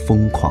久的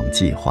疯狂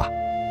计划。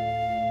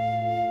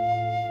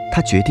他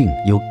决定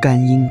由甘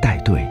英带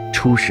队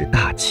出使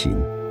大秦，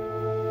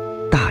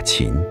大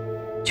秦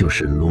就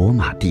是罗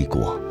马帝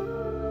国。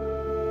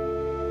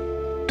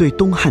对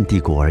东汉帝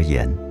国而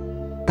言，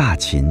大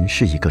秦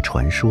是一个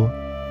传说，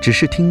只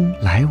是听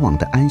来往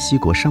的安息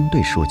国商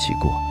队说起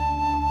过。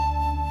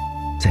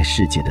在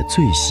世界的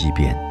最西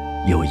边，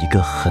有一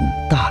个很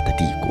大的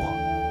帝国。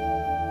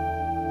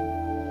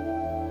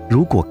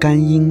如果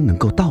甘英能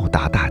够到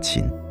达大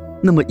秦，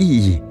那么意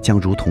义将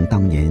如同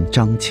当年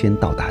张骞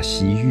到达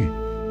西域。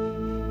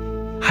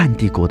汉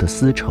帝国的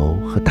丝绸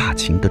和大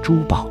秦的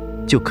珠宝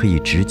就可以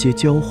直接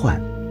交换，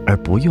而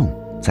不用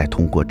再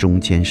通过中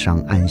间商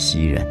安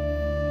息人。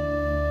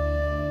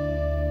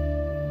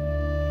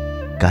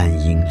甘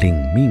英领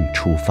命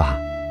出发。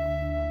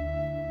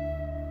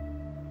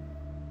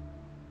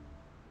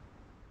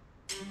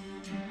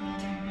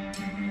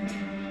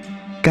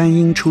甘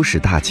英出使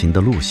大秦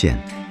的路线，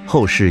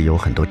后世有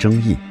很多争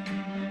议。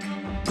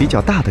比较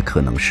大的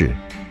可能是，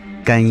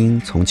甘英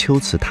从龟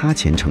兹他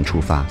前城出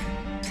发，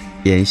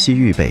沿西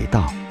域北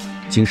道，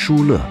经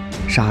疏勒、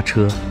莎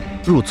车，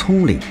入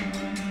葱岭，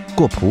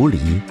过蒲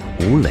黎、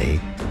吴雷，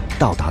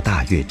到达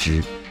大月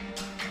支，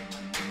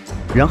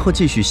然后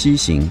继续西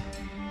行，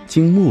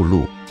经目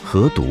录、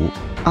河渎、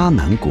阿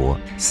蛮国、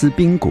斯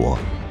宾国，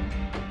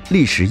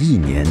历时1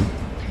年，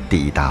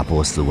抵达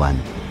波斯湾。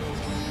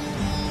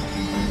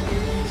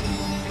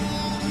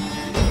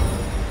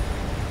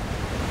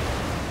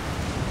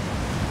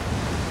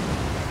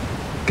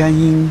甘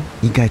英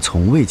应该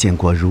从未见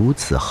过如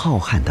此浩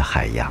瀚的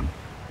海洋，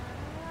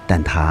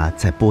但他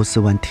在波斯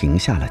湾停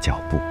下了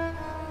脚步。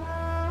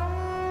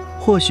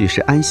或许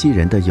是安息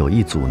人的有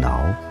意阻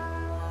挠，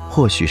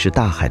或许是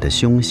大海的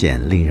凶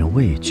险令人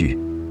畏惧。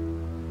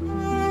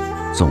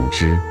总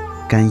之，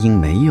甘英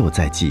没有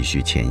再继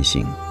续前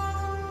行，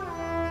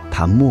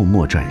他默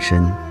默转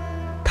身，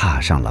踏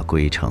上了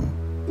归程。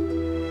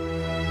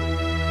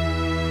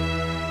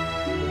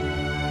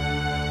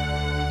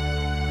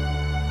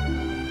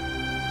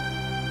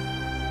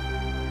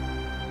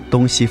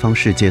东西方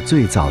世界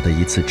最早的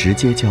一次直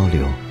接交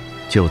流，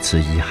就此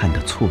遗憾地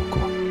错过。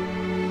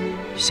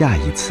下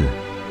一次，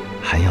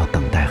还要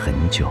等待很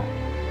久。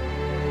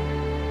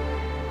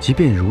即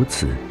便如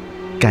此，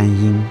甘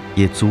英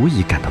也足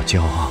以感到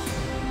骄傲。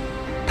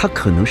他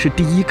可能是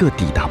第一个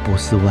抵达波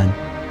斯湾，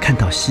看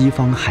到西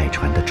方海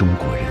船的中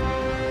国人。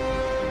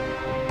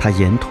他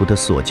沿途的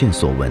所见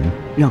所闻，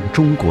让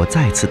中国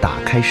再次打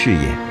开视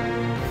野，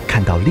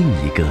看到另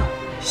一个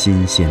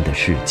新鲜的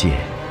世界。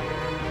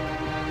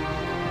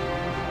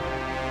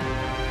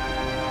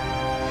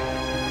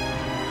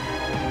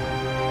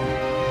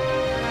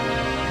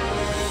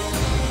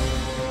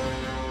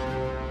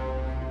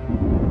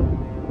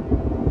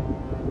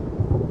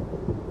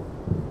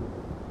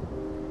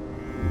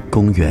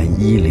公元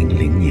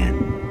100年，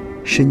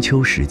深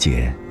秋时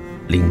节，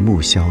林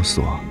木萧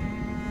索。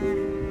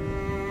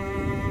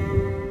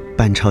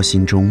班超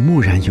心中蓦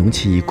然涌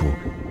起一股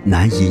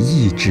难以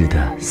抑制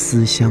的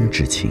思乡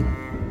之情。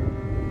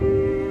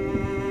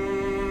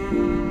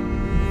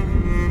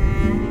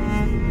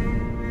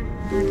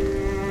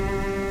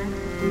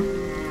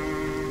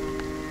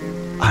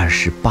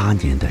28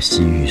年的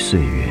西域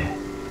岁月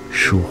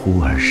疏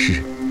忽而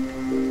逝，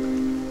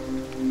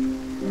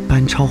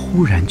班超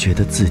忽然觉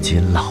得自己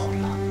老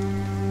了。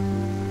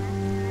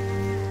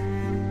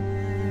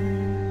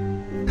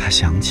他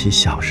想起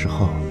小时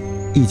候，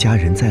一家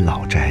人在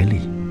老宅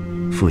里，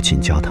父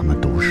亲教他们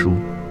读书，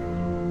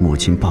母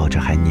亲抱着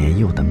还年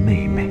幼的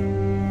妹妹。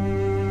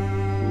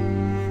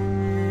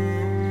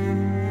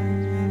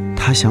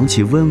他想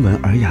起温文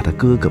尔雅的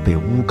哥哥被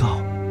诬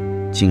告，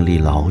经历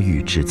牢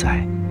狱之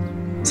灾，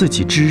自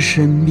己只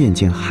身面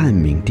见汉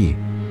明帝，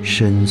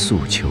申诉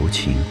求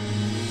情。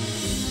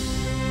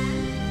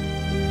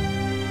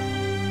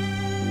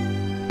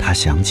他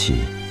想起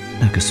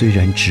那个虽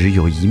然只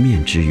有一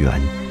面之缘，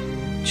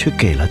却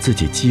给了自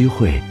己机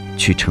会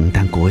去承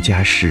担国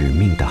家使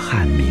命的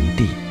汉明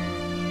帝。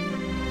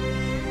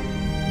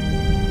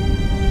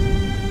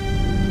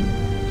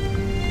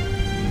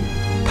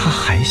他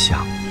还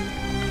想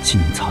尽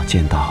早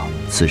见到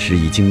此时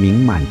已经名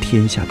满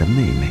天下的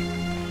妹妹，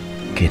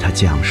给他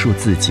讲述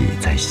自己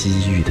在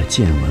西域的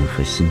见闻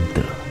和心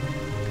得。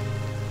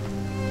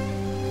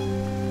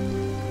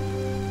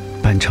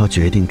班超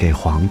决定给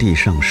皇帝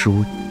上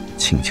书，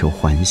请求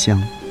还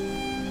乡。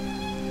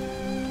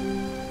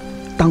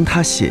当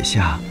他写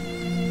下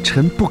“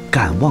臣不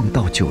敢望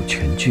到酒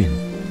泉郡，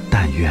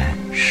但愿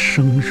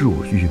生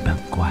入玉门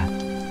关”，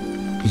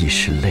已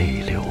是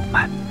泪流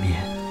满面。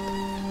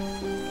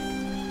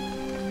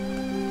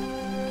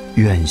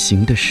远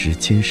行的时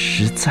间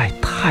实在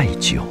太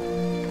久，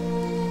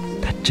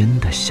他真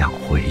的想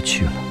回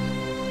去了，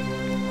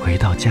回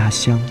到家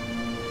乡，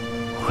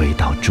回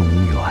到中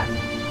原。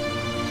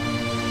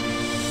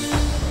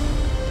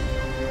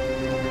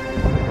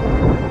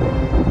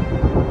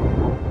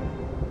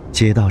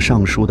接到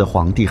上书的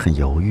皇帝很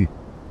犹豫，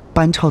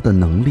班超的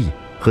能力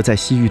和在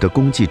西域的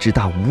功绩之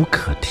大无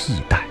可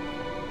替代。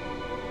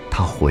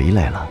他回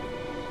来了，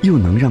又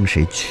能让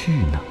谁去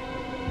呢？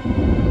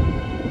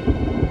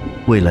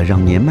为了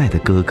让年迈的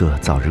哥哥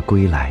早日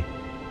归来，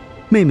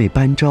妹妹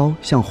班昭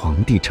向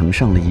皇帝呈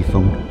上了一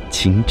封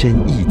情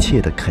真意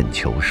切的恳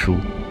求书。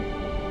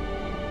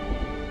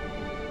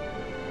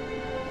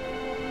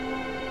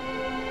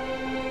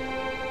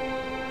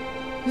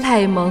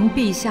赖蒙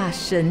陛下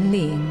神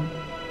灵，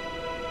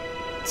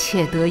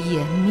且得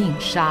延命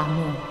沙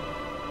漠，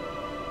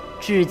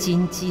至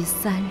今积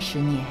30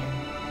年，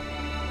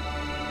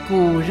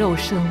骨肉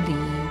生离，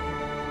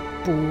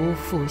不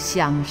复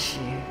相识。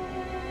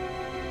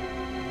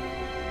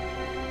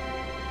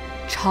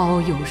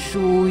超有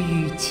书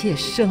与妾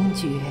生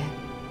绝，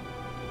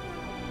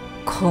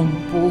恐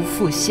不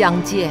复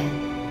相见。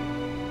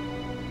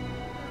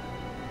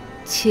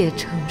妾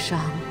承伤，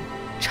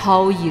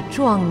超以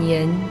壮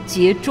年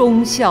结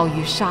忠孝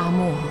于沙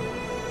漠，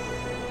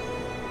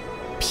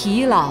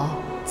疲劳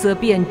则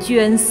便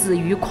捐死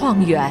于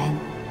旷原，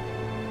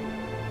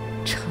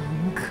诚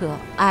可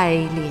哀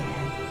怜。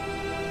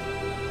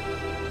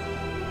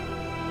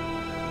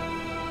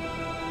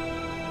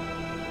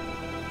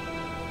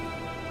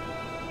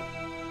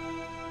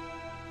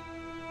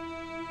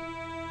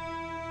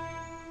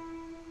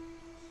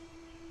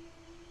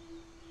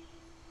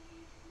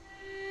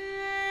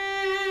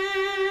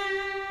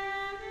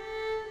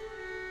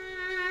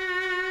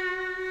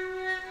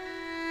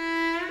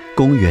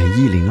公元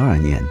102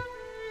年，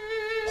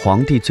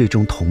皇帝最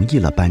终同意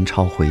了班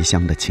超回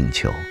乡的请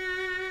求。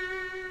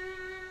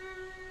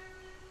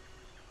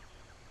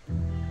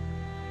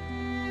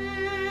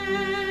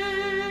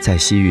在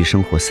西域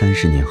生活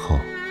30年后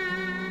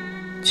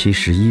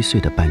，71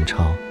岁的班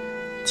超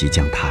即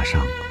将踏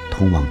上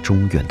通往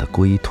中原的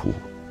归途。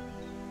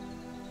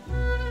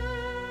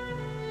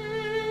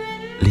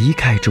离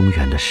开中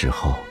原的时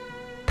候，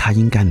他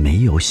应该没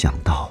有想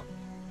到，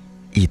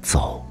一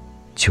走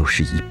就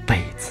是一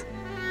辈子。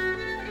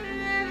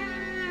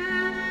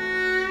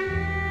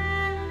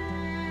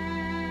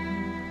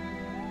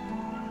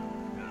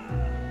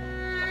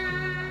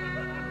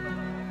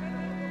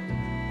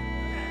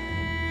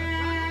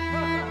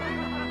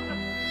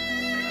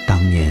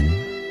当年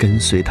跟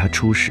随他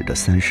出使的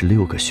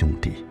36个兄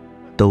弟，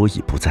都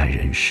已不在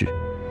人世。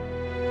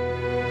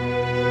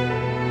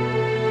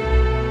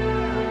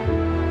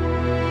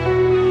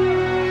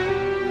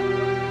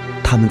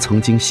他们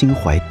曾经心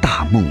怀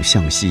大梦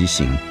向西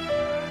行，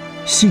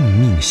性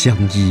命相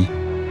依，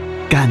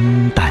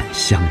肝胆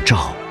相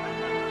照，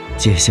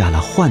结下了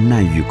患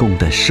难与共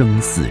的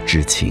生死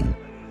之情。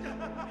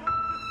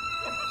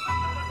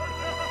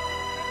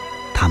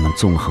他们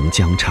纵横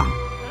疆场，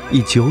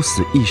以9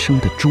死1生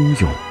的忠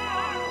勇，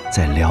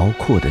在辽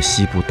阔的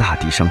西部大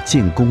地上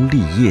建功立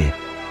业，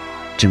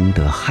争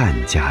得汉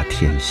家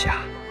天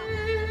下。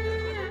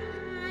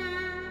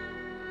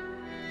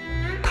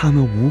他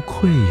们无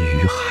愧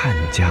于汉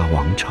家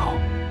王朝，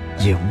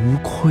也无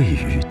愧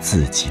于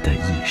自己的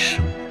一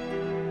生。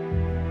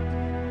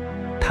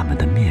他们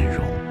的面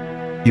容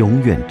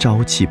永远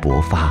朝气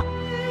勃发，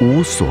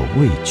无所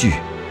畏惧。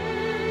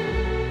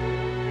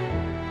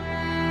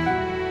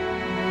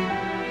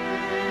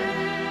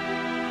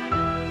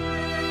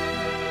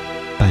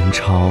班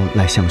超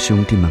来向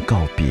兄弟们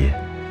告别，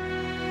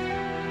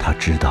他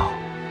知道，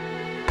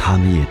他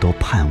们也都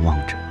盼望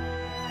着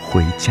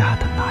回家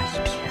的那一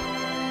天。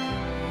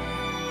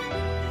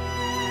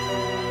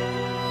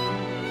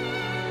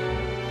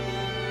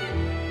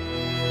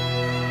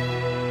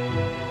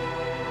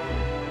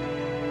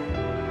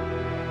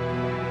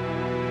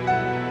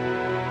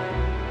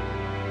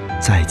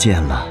再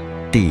见了，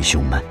弟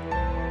兄们！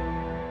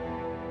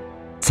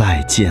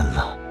再见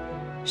了，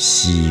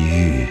西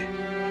域！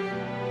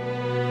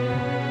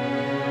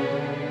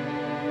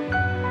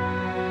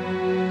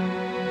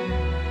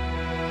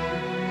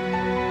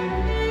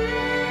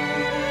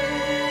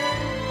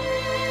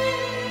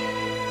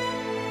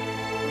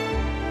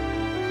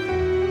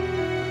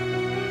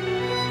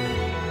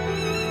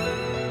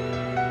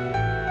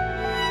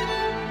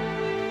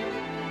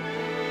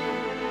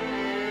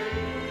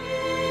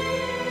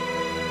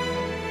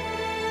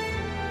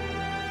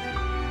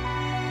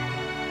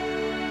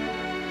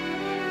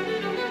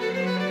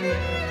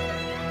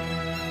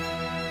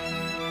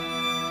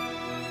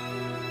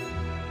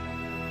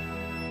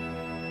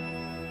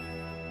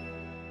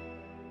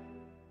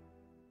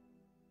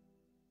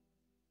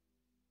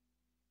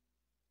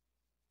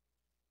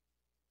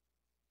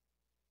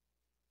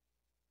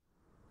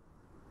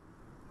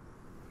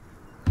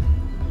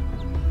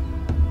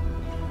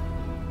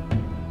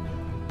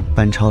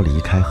班超离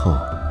开后，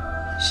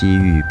西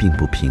域并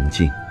不平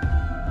静。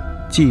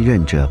继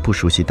任者不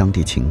熟悉当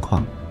地情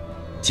况，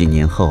几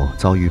年后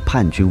遭遇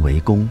叛军围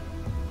攻，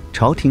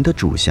朝廷的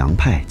主降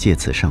派借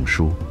此上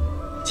书，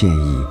建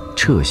议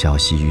撤销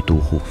西域都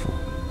护府。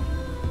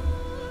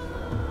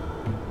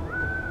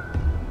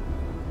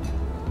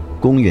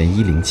公元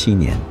107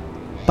年，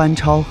班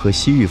超和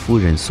西域夫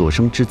人所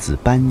生之子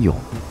班勇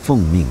奉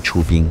命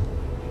出兵，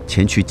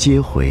前去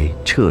接回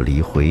撤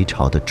离回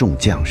朝的众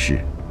将士。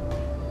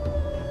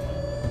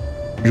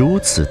如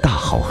此大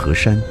好河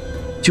山，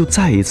就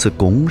再一次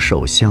拱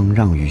手相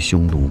让于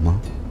匈奴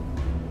吗？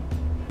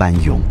班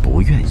勇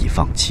不愿意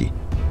放弃。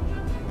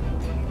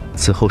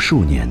此后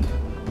数年，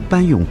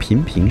班勇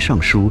频频上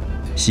书，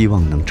希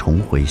望能重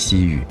回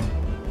西域。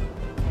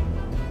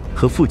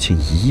和父亲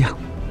一样，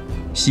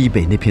西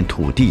北那片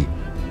土地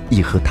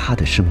亦和他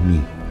的生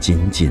命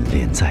紧紧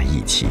连在一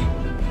起。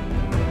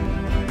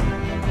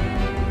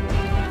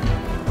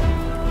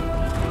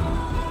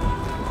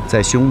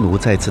在匈奴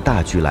再次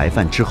大举来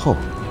犯之后，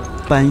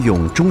班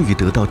勇终于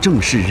得到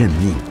正式任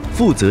命，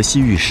负责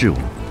西域事务。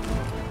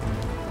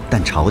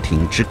但朝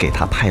廷只给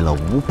他派了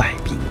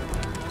500兵。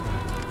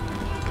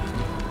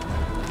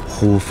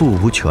虎父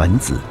无犬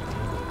子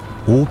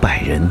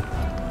，500人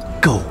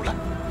够了。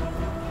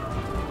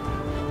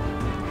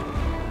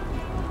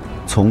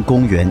从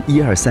公元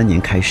123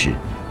年开始，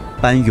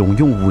班勇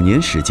用5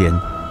年时间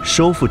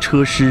收复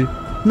车师，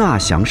纳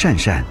降鄯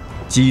善，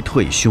击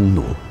退匈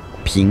奴，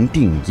平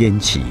定燕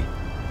齐，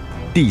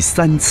第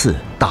3次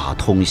打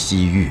通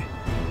西域。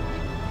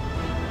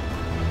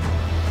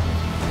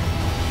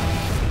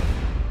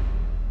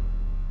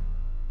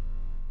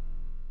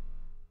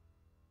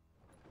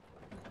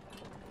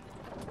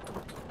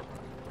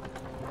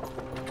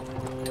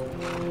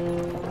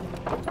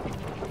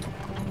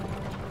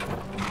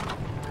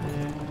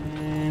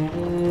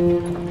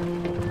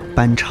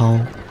班超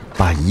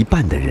把1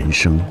半的人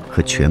生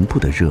和全部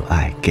的热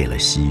爱给了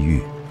西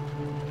域。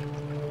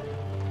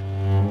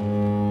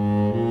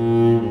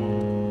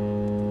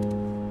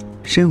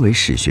身为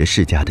史学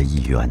世家的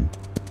一员，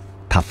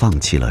他放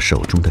弃了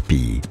手中的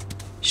笔，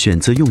选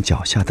择用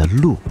脚下的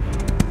路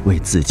为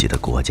自己的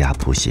国家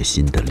谱写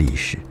新的历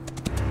史。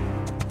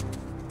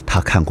他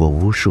看过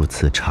无数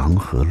次长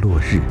河落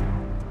日，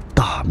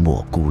大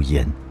漠孤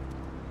烟，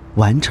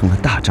完成了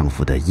大丈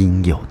夫的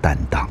应有担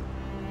当。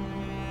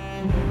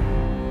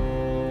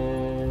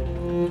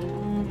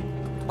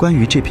关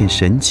于这片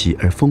神奇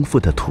而丰富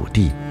的土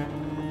地，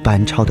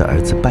班超的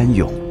儿子班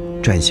勇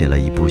撰写了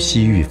一部《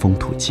西域风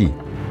土记》。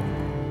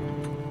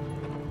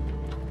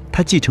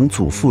他继承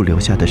祖父留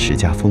下的史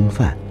家风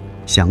范，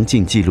详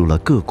尽记录了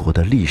各国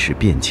的历史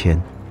变迁、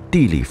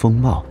地理风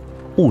貌、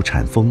物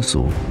产风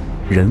俗、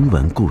人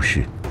文故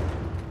事。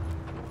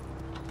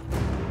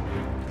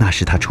那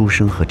是他出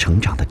生和成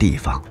长的地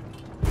方，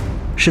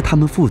是他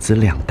们父子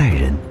2代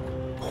人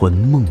魂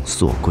梦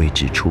所归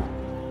之处。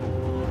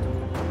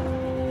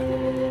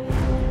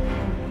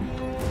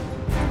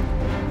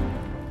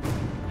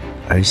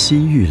而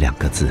西域2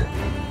个字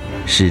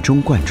始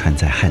终贯穿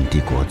在汉帝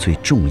国最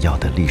重要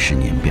的历史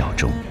年表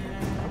中。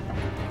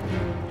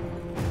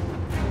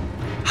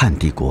汉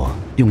帝国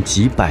用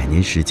几百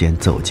年时间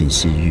走进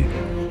西域，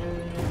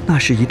那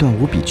是一段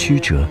无比曲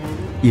折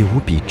也无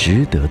比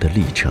值得的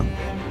历程。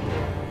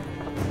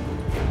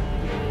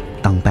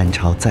当班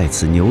超再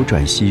次扭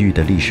转西域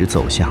的历史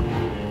走向，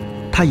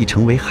它已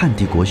成为汉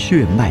帝国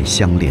血脉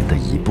相连的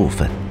一部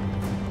分。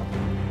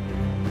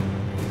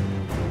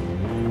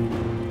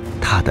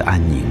它的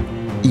安宁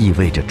意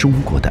味着中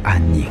国的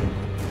安宁。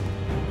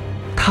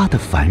它的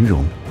繁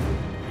荣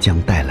将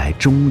带来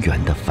中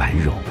原的繁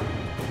荣。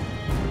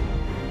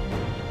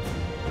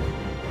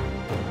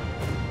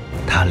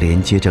它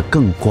连接着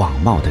更广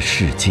袤的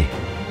世界。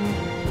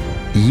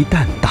一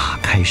旦打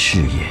开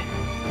视野，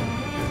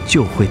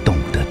就会懂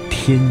得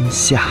天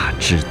下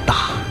之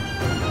大。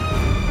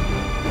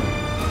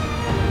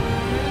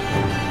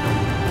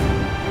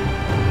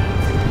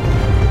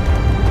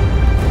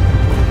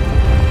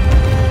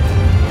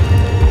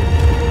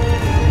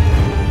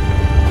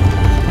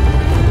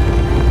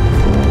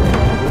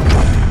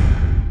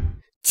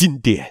经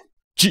典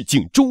致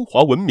敬中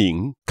华文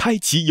明，开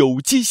启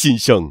有机新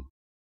生，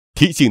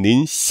提醒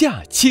您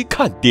下期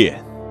看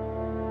点。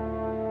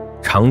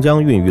长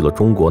江孕育了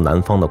中国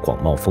南方的广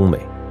袤丰美。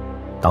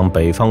当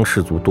北方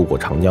士族渡过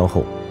长江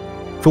后，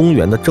中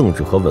原的政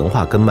治和文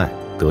化根脉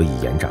得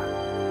以延展，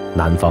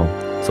南方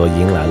则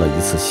迎来了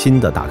一次新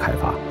的大开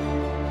发。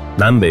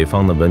南北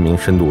方的文明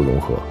深度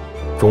融合，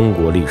中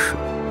国历史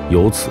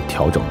由此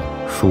调整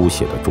了书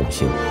写的重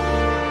心。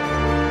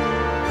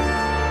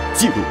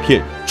纪录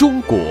片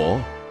中国，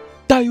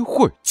待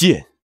会儿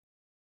见。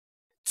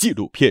纪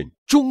录片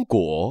中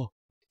国，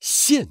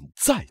现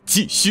在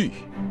继续。